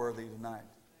are worthy tonight,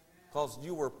 because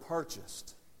you were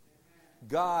purchased.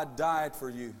 God died for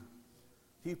you.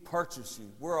 He purchased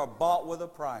you. We're bought with a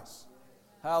price.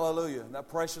 Hallelujah. That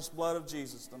precious blood of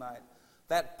Jesus tonight,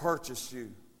 that purchased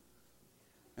you.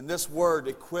 And this word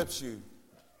equips you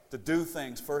to do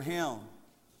things for Him.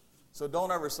 So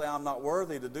don't ever say, I'm not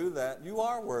worthy to do that. You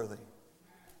are worthy.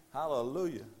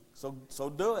 Hallelujah. So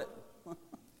do it.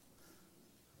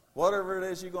 Whatever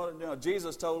it is you're going to do.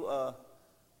 Jesus told,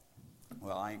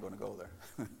 well, I ain't going to go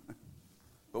there.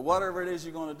 But whatever it is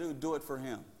you're going to do it for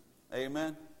Him.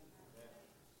 Amen?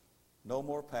 No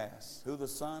more past. Who the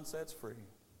Son sets free.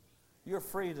 You're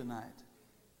free tonight.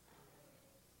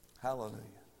 Hallelujah.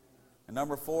 And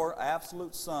number 4,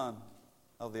 absolute son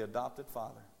of the adopted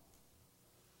Father.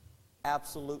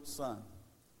 Absolute son.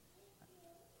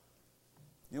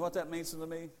 You know what that means to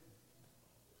me?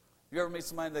 You ever meet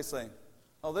somebody and they say,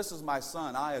 oh, this is my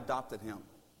son, I adopted him.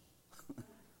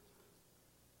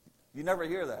 You never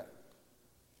hear that.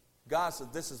 God says,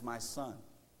 this is my son.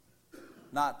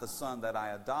 Not the son that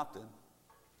I adopted,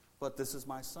 but this is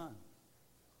my son.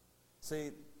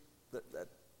 See, that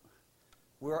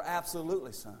we're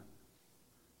absolutely son.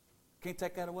 Can't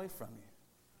take that away from you.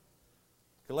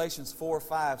 Galatians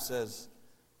 4:5 says,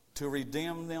 to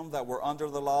redeem them that were under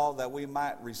the law, that we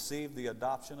might receive the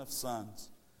adoption of sons.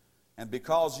 And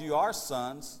because you are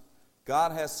sons,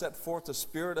 God has set forth the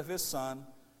Spirit of His Son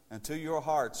into your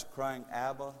hearts, crying,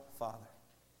 Abba, Father.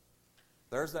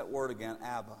 There's that word again,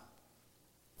 Abba.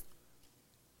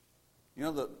 You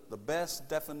know, the best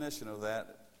definition of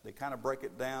that, they kind of break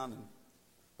it down.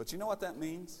 But you know what that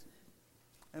means?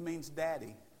 It means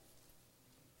daddy.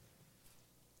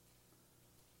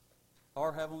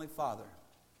 Our Heavenly Father.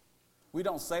 We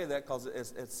don't say that because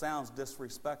it sounds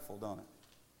disrespectful, don't it?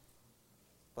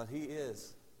 But He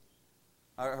is.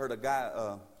 I heard a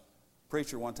guy,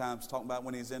 preacher one time, was talking about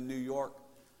when he was in New York,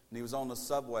 and he was on the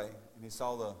subway, and he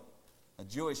saw a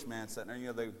Jewish man sitting there. You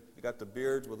know, they got the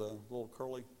beards with a little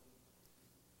curly.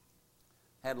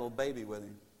 Had a little baby with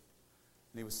him.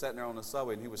 And he was sitting there on the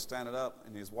subway, and he was standing up,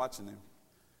 and he was watching him.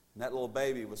 And that little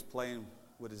baby was playing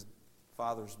with his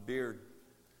father's beard.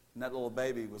 And that little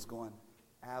baby was going,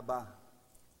 Abba,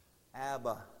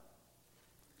 Abba.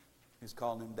 He's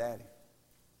calling him Daddy.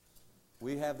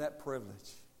 We have that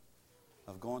privilege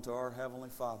of going to our Heavenly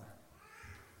Father,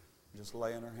 just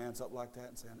laying our hands up like that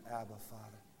and saying, Abba,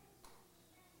 Father.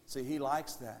 See, He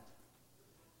likes that.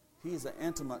 He's an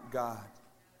intimate God.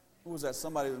 What was that?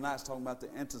 Somebody tonight was talking about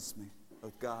the intimacy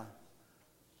of God.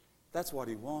 That's what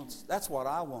He wants. That's what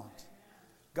I want.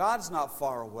 God's not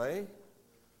far away.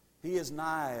 He is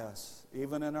nigh us,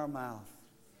 even in our mouth.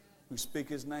 We speak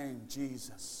His name,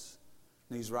 Jesus.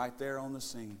 And He's right there on the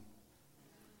scene.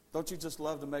 Don't you just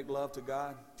love to make love to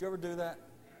God? Do you ever do that?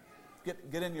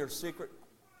 Get in your secret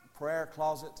prayer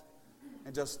closet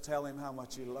and just tell Him how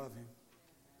much you love Him.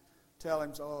 Tell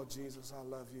Him, oh, Jesus, I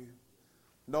love you.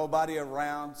 Nobody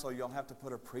around, so you'll have to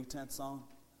put a pretense on.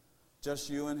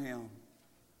 Just you and Him.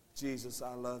 Jesus,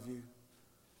 I love you.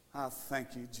 I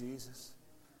thank you, Jesus.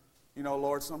 You know,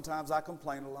 Lord, sometimes I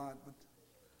complain a lot, but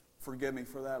forgive me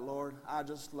for that, Lord. I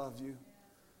just love you.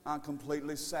 I'm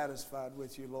completely satisfied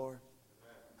with you, Lord.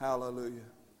 Hallelujah.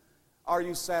 Are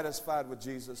you satisfied with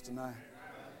Jesus tonight?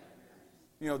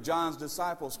 You know, John's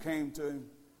disciples came to Him,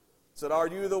 said, are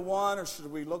you the one, or should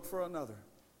we look for another?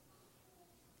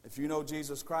 If you know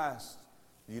Jesus Christ,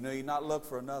 you need not look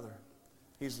for another.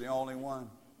 He's the only one.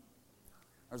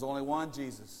 There's only one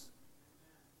Jesus.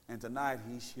 And tonight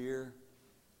He's here.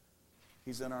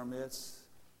 He's in our midst.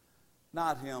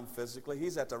 Not Him physically.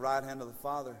 He's at the right hand of the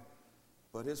Father.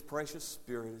 But His precious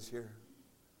Spirit is here.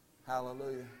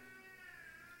 Hallelujah.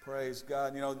 Praise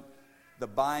God. You know, the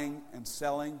buying and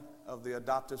selling of the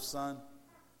adoptive son,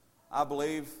 I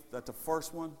believe that the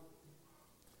first one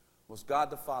was God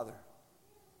the Father.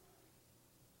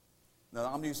 Now,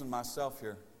 I'm using myself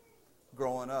here.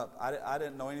 Growing up, I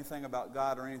didn't know anything about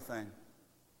God or anything,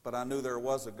 but I knew there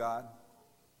was a God.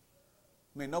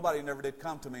 I mean, nobody never did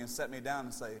come to me and set me down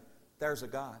and say, there's a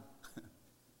God.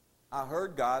 I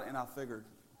heard God and I figured.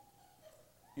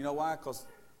 You know why? Because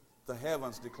the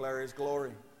heavens declare His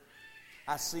glory.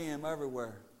 I see Him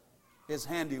everywhere. His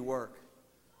handiwork.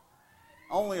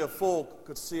 Only a fool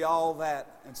could see all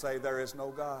that and say there is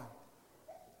no God.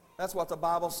 That's what the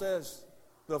Bible says.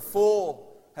 The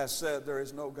fool has said there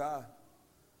is no God.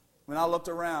 When I looked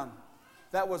around,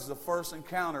 that was the first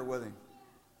encounter with Him.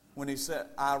 When He said,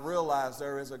 I realize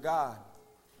there is a God.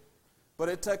 But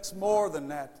it takes more than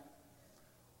that.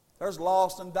 There's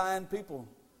lost and dying people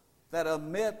that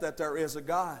admit that there is a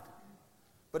God.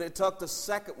 But it took the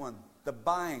second one, the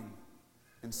buying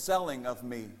and selling of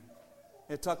me.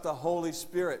 It took the Holy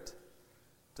Spirit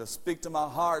to speak to my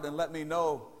heart and let me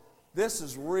know this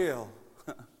is real.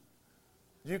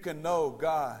 You can know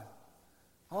God.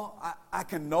 Oh, I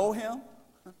can know Him?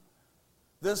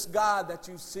 This God that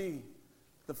you see,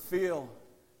 the feel,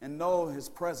 and know His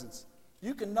presence.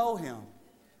 You can know Him.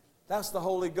 That's the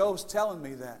Holy Ghost telling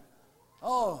me that.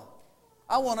 Oh,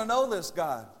 I want to know this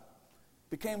God.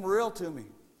 Became real to me.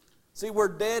 See, we're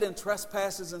dead in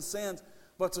trespasses and sins,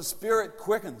 but the Spirit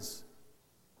quickens.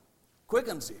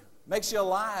 Quickens you. Makes you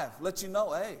alive. Lets you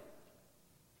know, hey,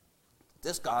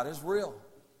 this God is real.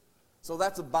 So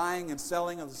that's a buying and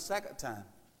selling of the second time.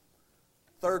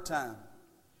 Third time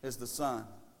is the Son.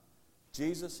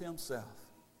 Jesus Himself.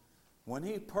 When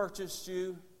He purchased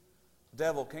you, the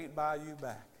devil can't buy you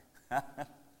back.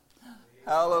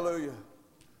 Hallelujah.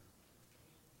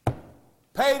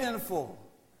 Paid in full.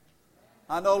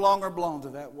 I no longer belong to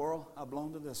that world. I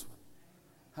belong to this one.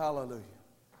 Hallelujah.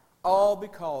 All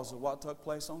because of what took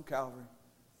place on Calvary.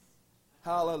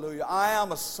 Hallelujah. I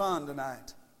am a son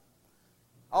tonight.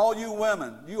 All you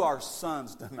women, you are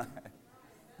sons tonight.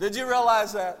 Did you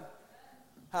realize that?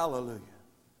 Hallelujah.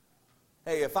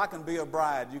 Hey, if I can be a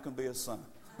bride, you can be a son.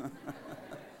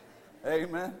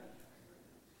 Amen.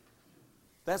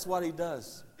 That's what He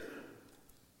does.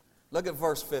 Look at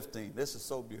verse 15. This is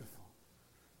so beautiful.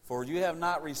 For you have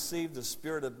not received the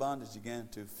spirit of bondage again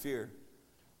to fear,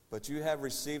 but you have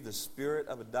received the spirit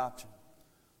of adoption,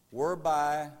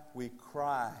 whereby we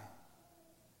cry.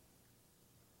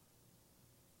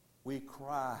 We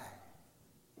cry.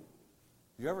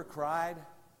 You ever cried?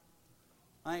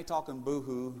 I ain't talking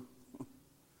boo-hoo. I'm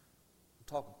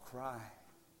talking cry.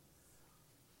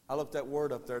 I looked that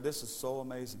word up there. This is so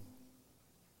amazing.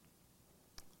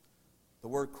 The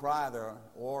word cry there,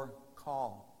 or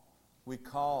call. We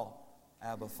call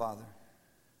Abba Father.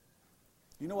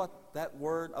 You know what that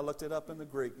word, I looked it up in the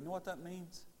Greek. You know what that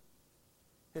means?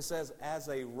 It says, as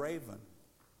a raven.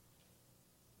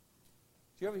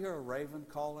 Do you ever hear a raven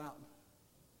call out?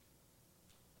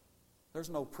 There's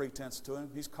no pretense to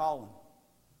him. He's calling.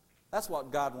 That's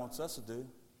what God wants us to do.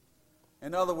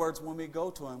 In other words, when we go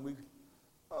to Him,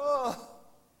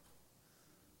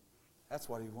 that's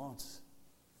what He wants.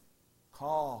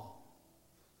 Call.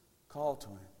 Call to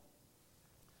Him.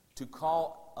 To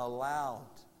call aloud.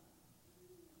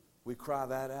 We cry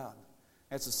that out.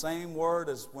 It's the same word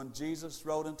as when Jesus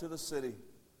rode into the city.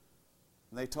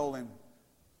 And they told Him,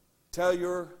 tell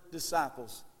your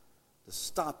disciples to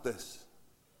stop this.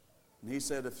 And He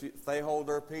said, if they hold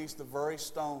their peace, the very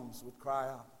stones would cry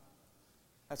out.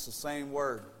 That's the same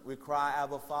word. We cry,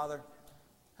 Abba, Father.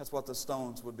 That's what the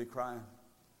stones would be crying.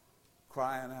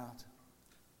 Crying out.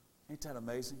 Ain't that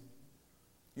amazing?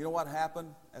 You know what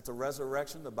happened at the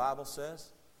resurrection? The Bible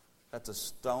says that the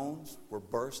stones were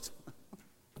burst.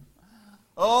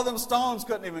 Oh, them stones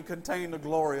couldn't even contain the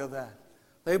glory of that.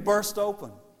 They burst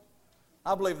open.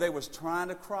 I believe they was trying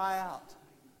to cry out.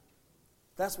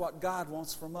 That's what God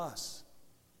wants from us.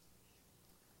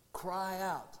 Cry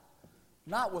out.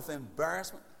 Not with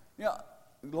embarrassment. You know,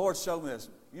 the Lord showed me this.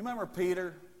 You remember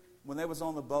Peter when they was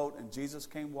on the boat and Jesus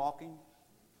came walking? And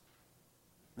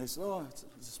they said, oh, it's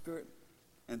the Spirit.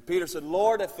 And Peter said,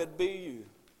 Lord, if it be you,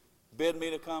 bid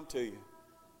me to come to you.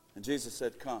 And Jesus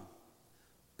said, come.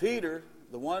 Peter,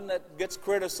 the one that gets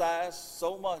criticized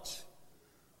so much,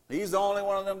 he's the only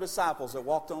one of them disciples that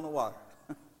walked on the water.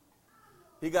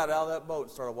 He got out of that boat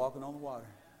and started walking on the water.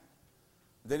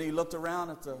 Then he looked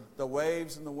around at the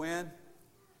waves and the wind,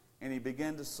 and he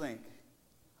began to sink.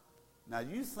 Now,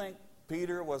 you think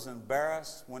Peter was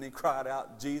embarrassed when he cried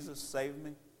out, Jesus, save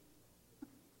me?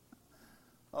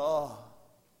 Oh,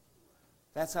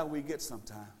 that's how we get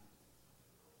sometimes.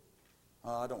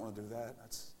 Oh, I don't want to do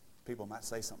that. People might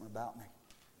say something about me.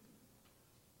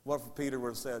 What if Peter would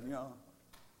have said, you know,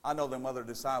 I know them other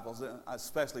disciples,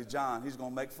 especially John, he's going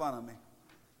to make fun of me.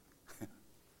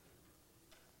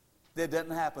 That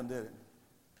didn't happen, did it?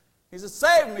 He said,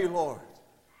 save me, Lord.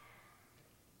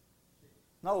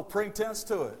 No pretense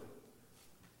to it.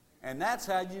 And that's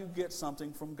how you get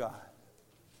something from God.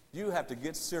 You have to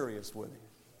get serious with Him.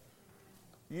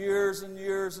 Years and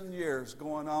years and years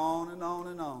going on and on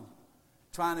and on,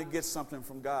 trying to get something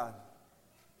from God.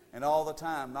 And all the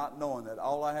time not knowing that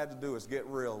all I had to do is get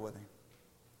real with Him.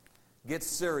 Get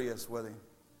serious with Him.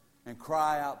 And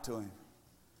cry out to Him.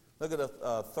 Look at the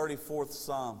 34th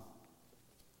Psalm.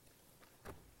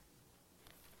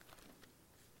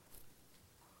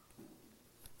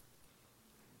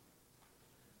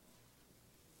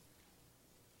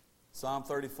 Psalm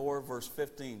 34, verse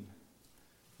 15.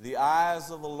 The eyes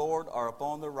of the Lord are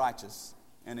upon the righteous,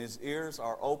 and His ears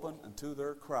are open unto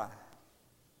their cry.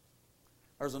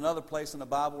 There's another place in the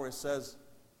Bible where it says,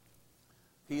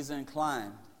 He's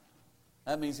inclined.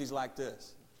 That means He's like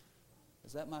this.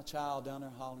 Is that my child down there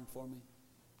hollering for me?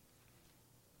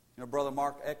 You know, Brother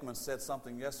Mark Ekman said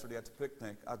something yesterday at the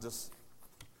picnic.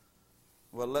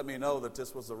 Let me know that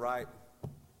this was the right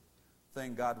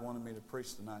thing God wanted me to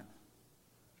preach tonight.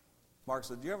 Mark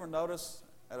said, "Do you ever notice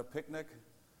at a picnic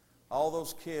all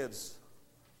those kids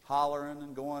hollering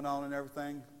and going on and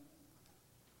everything?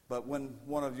 But when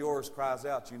one of yours cries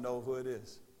out, you know who it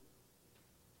is."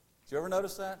 Did you ever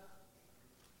notice that?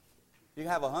 You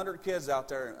can have 100 kids out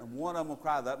there and one of them will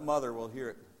cry. That mother will hear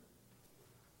it.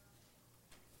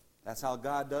 That's how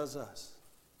God does us.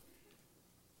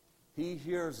 He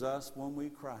hears us when we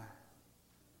cry.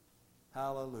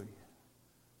 Hallelujah.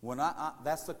 When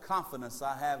that's the confidence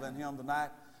I have in Him tonight,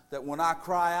 that when I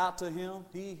cry out to Him,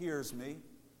 He hears me.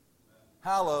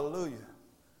 Hallelujah.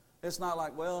 It's not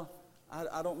like, well,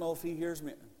 I don't know if He hears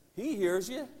me. He hears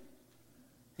you.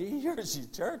 He hears you,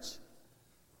 church.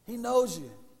 He knows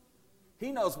you.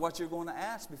 He knows what you're going to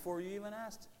ask before you even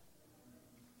asked it.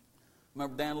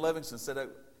 Remember Dan Livingston said a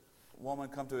woman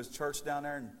come to his church down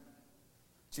there, and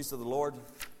she said, the Lord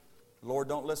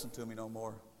don't listen to me no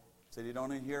more. He said, He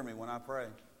don't even hear me when I pray.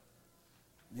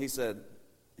 And he said,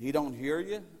 He don't hear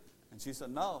you? And she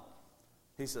said, no.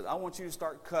 He said, I want you to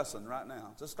start cussing right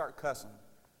now. Just start cussing.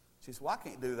 She said, well, I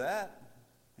can't do that.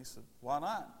 He said, why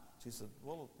not? She said,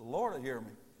 well, the Lord will hear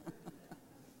me.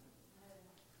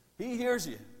 He hears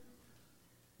you.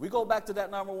 We go back to that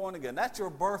number one again. That's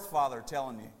your birth father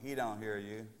telling you He don't hear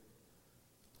you.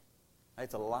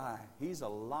 It's a lie. He's a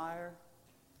liar.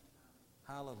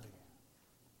 Hallelujah.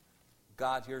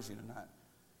 God hears you tonight.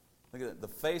 Look at it. The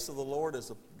face of the Lord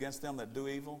is against them that do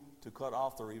evil, to cut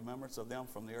off the remembrance of them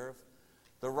from the earth.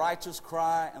 The righteous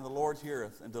cry, and the Lord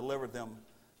heareth, and delivereth them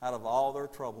out of all their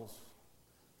troubles.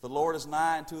 The Lord is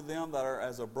nigh unto them that are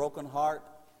as a broken heart,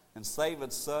 and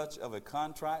saveth such of a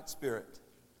contrite spirit.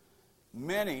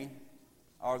 Many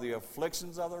are the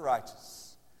afflictions of the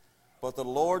righteous, but the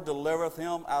Lord delivereth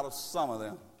him out of some of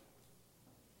them.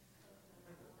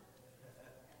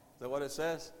 Is that what it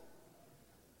says?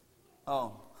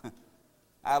 Oh,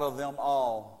 out of them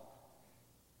all.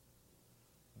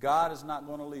 God is not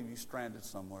going to leave you stranded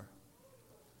somewhere.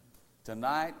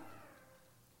 Tonight,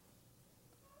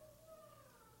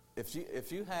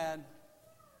 if you had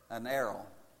an arrow,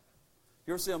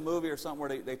 you ever see a movie or something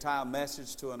where they tie a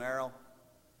message to an arrow?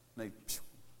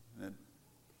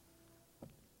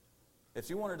 If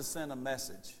you wanted to send a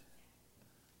message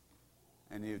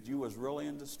and you was really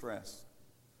in distress,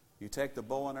 you take the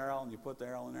bow and arrow and you put the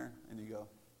arrow in there and you go,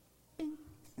 bing.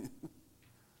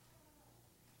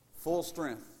 Full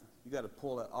strength. You got to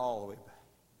pull that all the way back.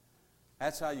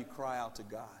 That's how you cry out to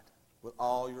God, with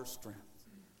all your strength.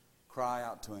 Cry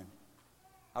out to Him.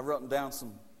 I've written down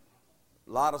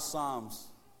a lot of Psalms.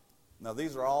 Now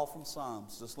these are all from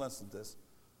Psalms. Just listen to this.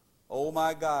 Oh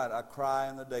my God, I cry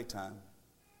in the daytime.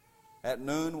 At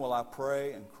noon will I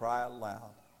pray and cry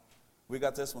aloud. We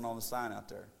got this one on the sign out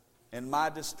there. In my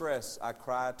distress I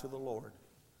cried to the Lord.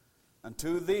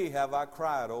 Unto Thee have I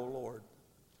cried, O Lord.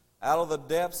 Out of the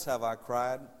depths have I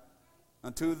cried.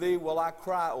 Unto Thee will I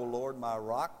cry, O Lord, my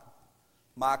rock.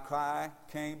 My cry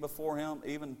came before Him,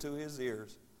 even to His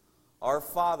ears. Our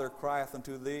Father crieth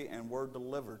unto Thee, and were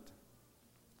delivered.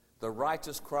 The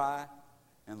righteous cry,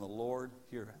 and the Lord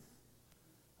heareth.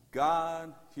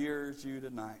 God hears you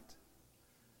tonight.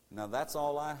 Now that's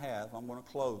all I have. I'm going to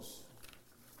close.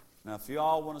 Now if you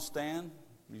all want to stand,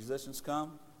 musicians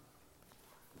come.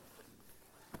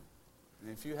 And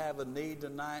if you have a need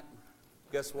tonight,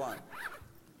 guess what?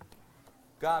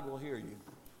 God will hear you.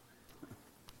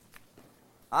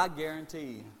 I guarantee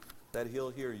you that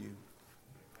He'll hear you.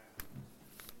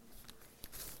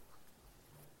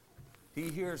 He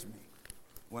hears me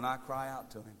when I cry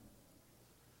out to Him.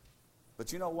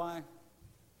 But you know why?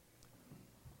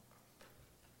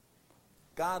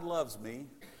 God loves me.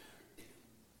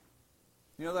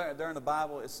 You know, there in the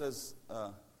Bible it says,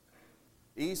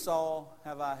 Esau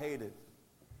have I hated,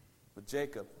 but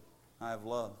Jacob I have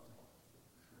loved.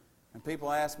 And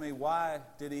people ask me, why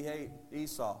did He hate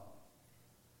Esau?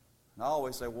 And I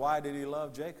always say, why did He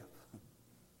love Jacob?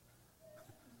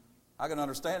 I can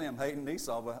understand him hating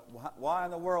Esau, but why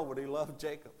in the world would He love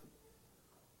Jacob?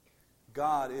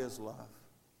 God is love.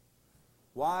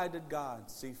 Why did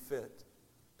God see fit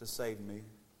to save me?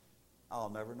 I'll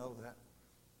never know that.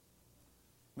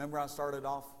 Remember I started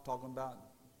off talking about,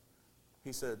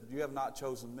 He said, you have not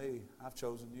chosen me, I've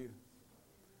chosen you.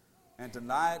 And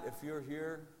tonight, if you're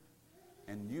here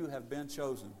and you have been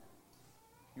chosen,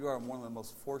 you are one of the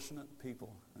most fortunate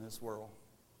people in this world.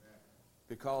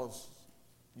 Because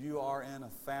you are in a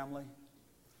family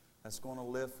that's going to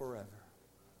live forever.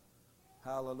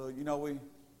 Hallelujah. You know, we,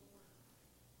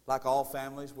 like all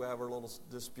families, we have our little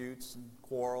disputes and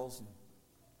quarrels. And,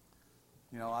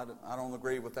 you know, I don't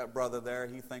agree with that brother there.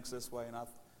 He thinks this way. And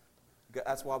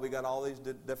that's why we got all these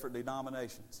different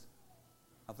denominations.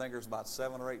 I think there's about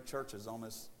 7 or 8 churches on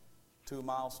this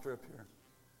 2-mile strip here.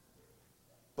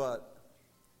 But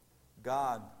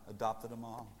God adopted them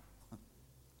all.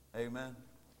 Amen.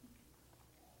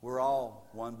 We're all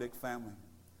one big family.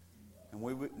 And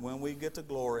when we get to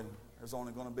glory, there's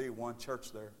only going to be one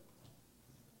church there.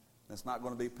 It's not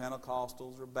going to be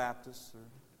Pentecostals or Baptists.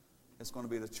 It's going to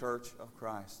be the church of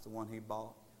Christ, the one He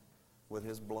bought with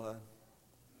His blood.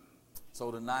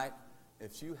 So tonight,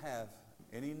 if you have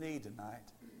any need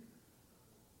tonight,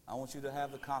 I want you to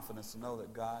have the confidence to know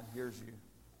that God hears you.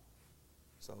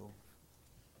 So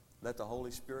let the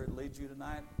Holy Spirit lead you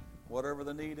tonight. Whatever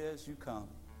the need is, you come.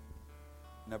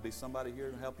 And there'll be somebody here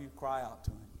to help you cry out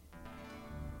to Him.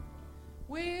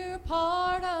 We're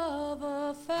part of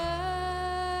a family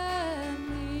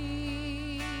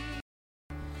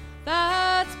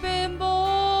that's been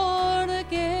born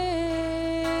again.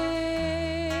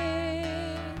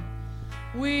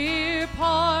 We're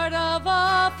part of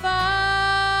a family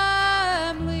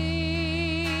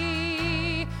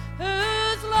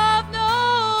whose love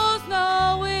knows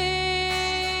no end.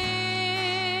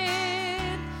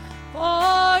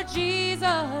 For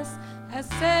Jesus has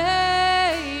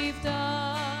saved us.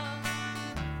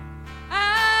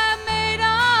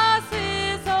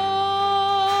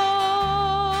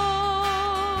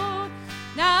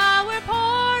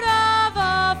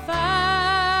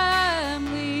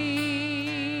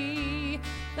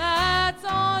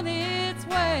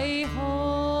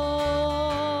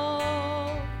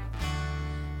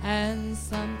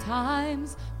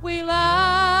 Sometimes we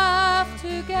laugh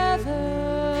together,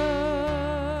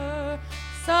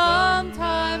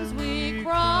 sometimes we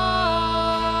cry,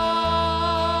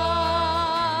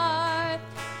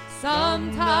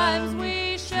 sometimes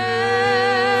we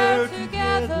share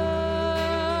together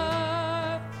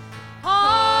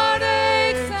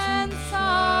heartaches and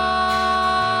sighs,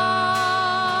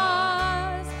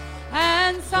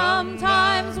 and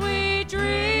sometimes we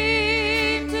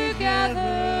dream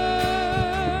together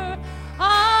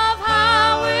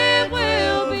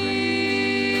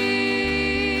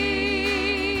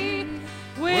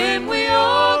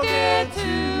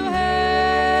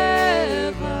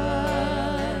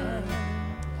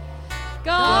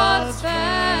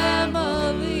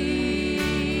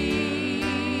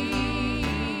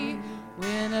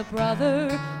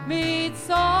brother meets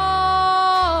sorrow,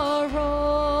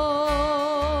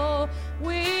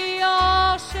 we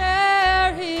all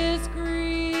share his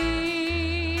grief.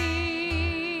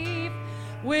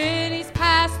 When he's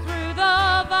passed through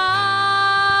the valley,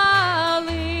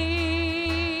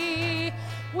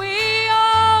 we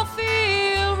all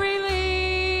feel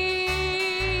relief.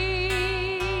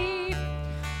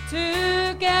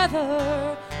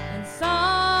 Together in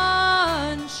sunshine,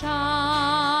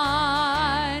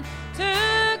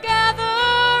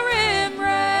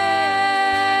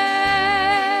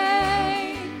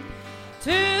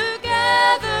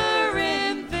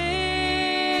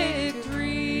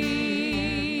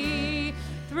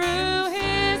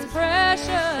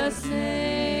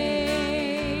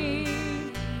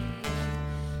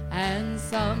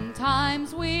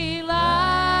 sometimes we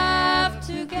laugh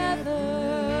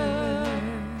together,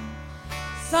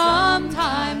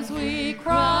 sometimes we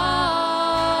cry,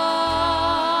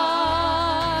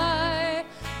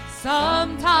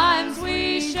 sometimes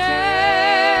we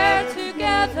share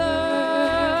together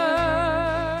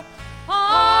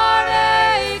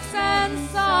heartaches and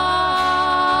sighs.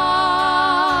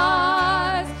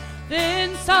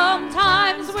 Then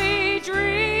sometimes we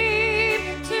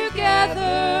dream together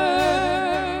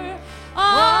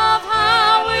of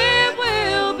how it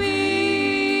will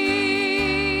be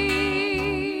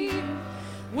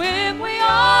when we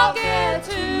all get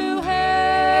to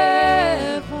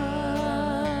heaven,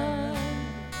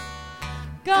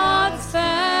 God's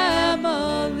family.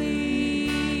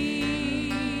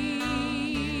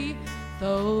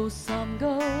 Though some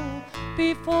go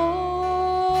before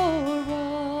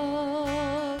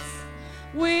us,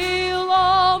 we'll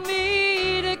all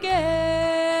meet again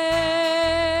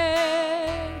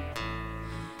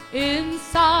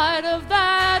inside of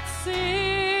that city.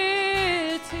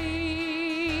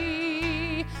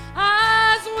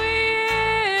 As we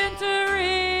enter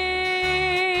in,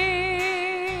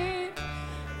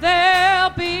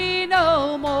 there'll be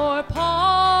no more parting.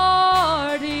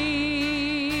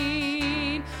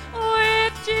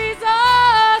 With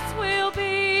Jesus we'll be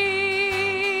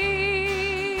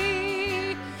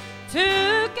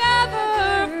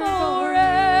together forever.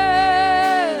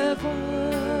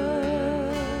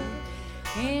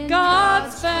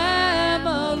 God's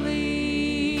family.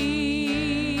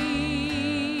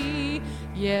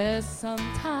 Yes,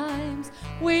 sometimes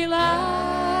we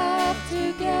laugh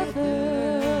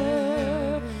together,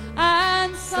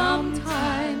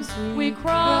 we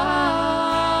cry.